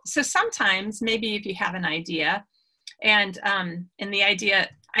 so sometimes maybe if you have an idea, and the idea,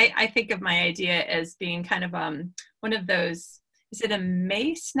 I think of my idea as being kind of one of those, is it a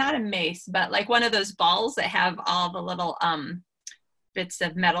mace? Not a mace, but like one of those balls that have all the little bits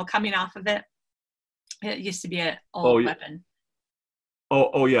of metal coming off of it. It used to be an old weapon.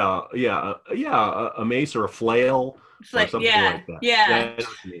 Oh yeah, a mace or a flail or something like that. Yeah.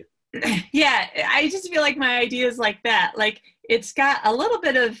 Yeah, I just feel like my idea is like that. Like, it's got a little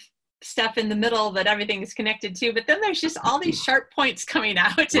bit of stuff in the middle that everything is connected to, but then there's just all these sharp points coming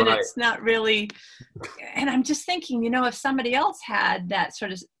out, and it's not really. And I'm just thinking, if somebody else had that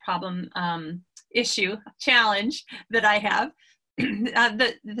sort of problem, challenge that I have,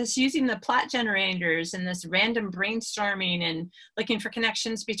 this using the plot generators and this random brainstorming and looking for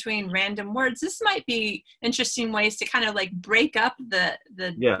connections between random words, this might be interesting ways to kind of like break up the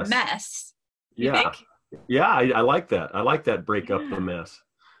mess. You think? Yeah, I like that. I like that, break up the mess.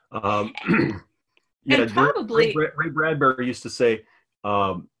 And probably Ray Bradbury used to say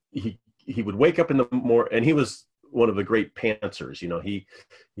he would wake up in the morning, and he was one of the great pantsers.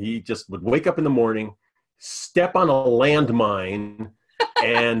 He just would wake up in the morning, step on a landmine,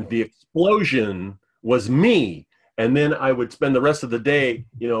 and the explosion was me. And then I would spend the rest of the day,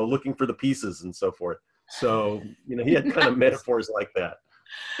 looking for the pieces and so forth. So, he had kind of metaphors like that.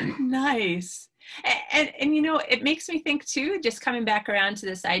 Nice. And it makes me think too, just coming back around to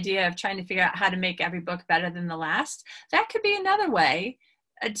this idea of trying to figure out how to make every book better than the last. That could be another way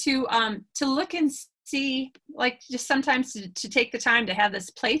to look and see, like, just sometimes to take the time to have this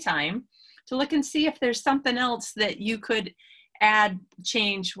playtime, to look and see if there's something else that you could add,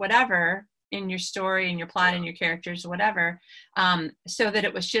 change, whatever, in your story and your plot and your characters, whatever, so that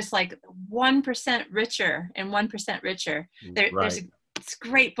it was just like 1% richer and 1% richer. There's this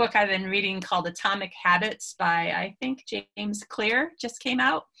great book I've been reading called Atomic Habits by, I think, James Clear, just came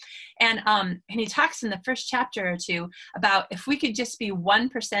out. And he talks in the first chapter or two about if we could just be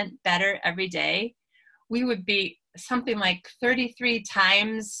 1% better every day, we would be something like 33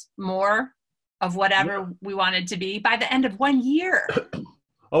 times more of whatever we wanted to be by the end of 1 year.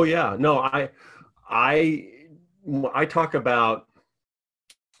 Oh yeah. No, I talk about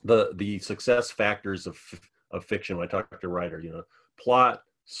the success factors of fiction when I talk to a writer, plot,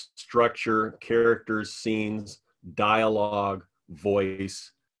 structure, characters, scenes, dialogue,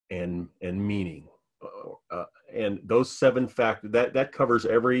 voice, and meaning. And those 7 factors, that covers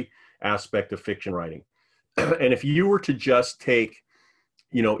every aspect of fiction writing. And if you were to just take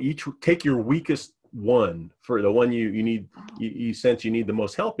your weakest one, for the one you sense you need the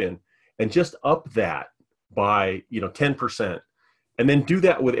most help in, and just up that by 10%, and then do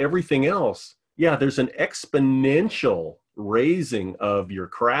that with everything else, there's an exponential raising of your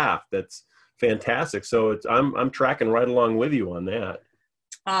craft that's fantastic. So I'm tracking right along with you on that.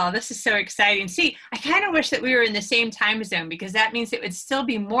 Oh, this is so exciting. See, I kind of wish that we were in the same time zone, because that means it would still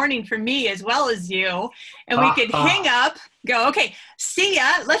be morning for me as well as you. And we could hang up, go, okay, see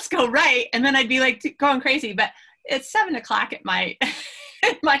ya, let's go right. And then I'd be like going crazy. But it's 7:00 at my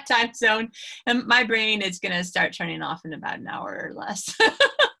my time zone, and my brain is going to start turning off in about an hour or less.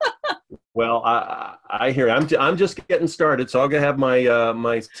 Well, I hear you. I'm just getting started, so I'll go have my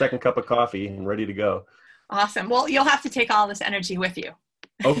my second cup of coffee and ready to go. Awesome. Well, you'll have to take all this energy with you.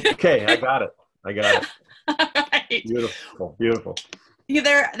 Okay, I got it. All right. Beautiful.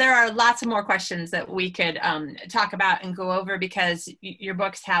 There are lots of more questions that we could talk about and go over, because your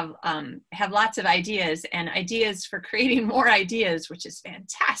books have lots of ideas, and ideas for creating more ideas, which is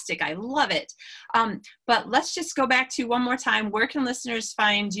fantastic. I love it. But let's just go back to one more time. Where can listeners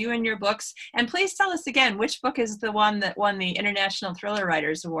find you and your books? And please tell us again, which book is the one that won the International Thriller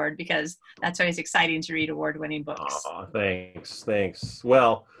Writers Award, because that's always exciting to read award-winning books. Oh, thanks.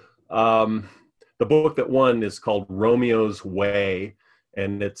 Well, the book that won is called Romeo's Way.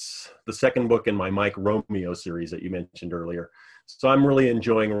 And it's the second book in my Mike Romeo series that you mentioned earlier. So I'm really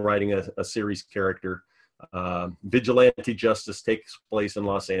enjoying writing a series character. Vigilante justice takes place in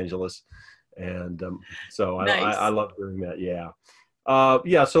Los Angeles. And so Nice. I love doing that. Yeah.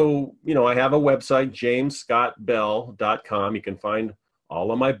 Yeah. So, I have a website, jamesscottbell.com. You can find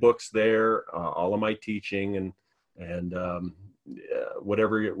all of my books there, all of my teaching and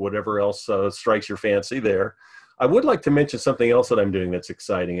whatever else strikes your fancy there. I would like to mention something else that I'm doing that's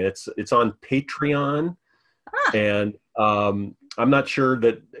exciting. It's on Patreon. And I'm not sure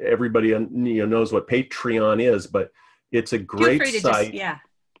that everybody knows what Patreon is, but it's a great site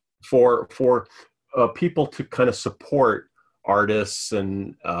for people to kind of support artists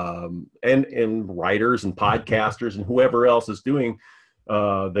and writers and podcasters and whoever else is doing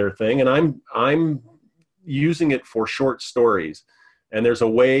their thing. And I'm using it for short stories. And there's a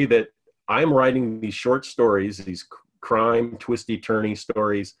way that I'm writing these short stories, these crime, twisty, turny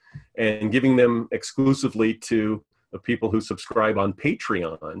stories, and giving them exclusively to the people who subscribe on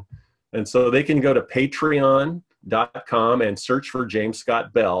Patreon. And so they can go to patreon.com and search for James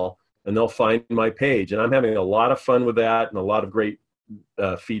Scott Bell, and they'll find my page. And I'm having a lot of fun with that and a lot of great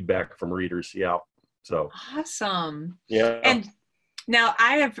feedback from readers. Yeah. So awesome. Yeah. And now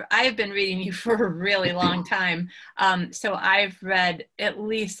I have been reading you for a really long time. So I've read at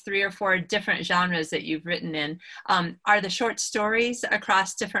least 3 or 4 different genres that you've written in. Are the short stories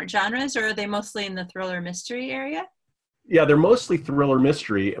across different genres, or are they mostly in the thriller mystery area? Yeah, they're mostly thriller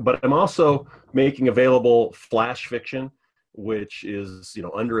mystery, but I'm also making available flash fiction, which is,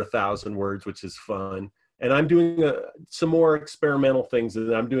 under 1,000 words, which is fun. And I'm doing some more experimental things,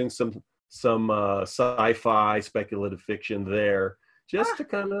 and I'm doing some sci-fi speculative fiction there, just to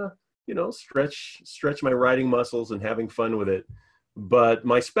kind of, stretch my writing muscles and having fun with it. But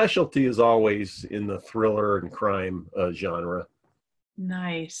my specialty is always in the thriller and crime genre.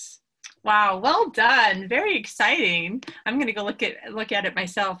 Nice. Wow, well done. Very exciting. I'm going to go look at it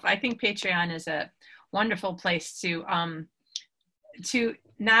myself. I think Patreon is a wonderful place to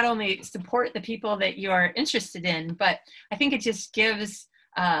not only support the people that you're interested in, but I think it just gives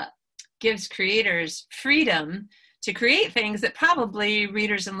creators freedom to create things that probably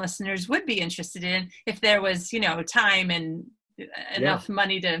readers and listeners would be interested in if there was, time and enough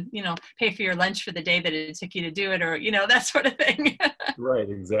money to, pay for your lunch for the day that it took you to do it, or, that sort of thing. Right.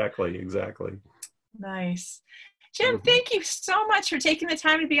 Exactly. Nice. Jim, thank you so much for taking the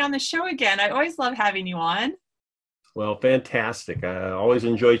time to be on the show again. I always love having you on. Well, fantastic. I always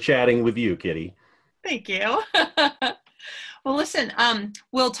enjoy chatting with you, Kitty. Thank you. Well, listen,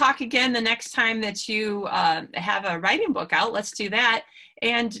 we'll talk again the next time that you have a writing book out. Let's do that.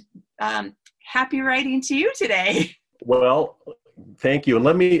 And happy writing to you today. Well, thank you. And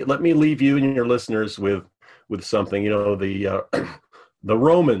let me leave you and your listeners with something. The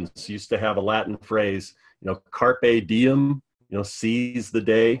Romans used to have a Latin phrase, carpe diem, seize the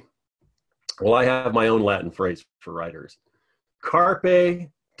day. Well, I have my own Latin phrase for writers. Carpe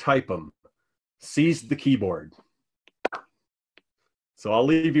typum, seize the keyboard. So I'll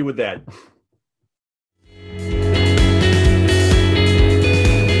leave you with that.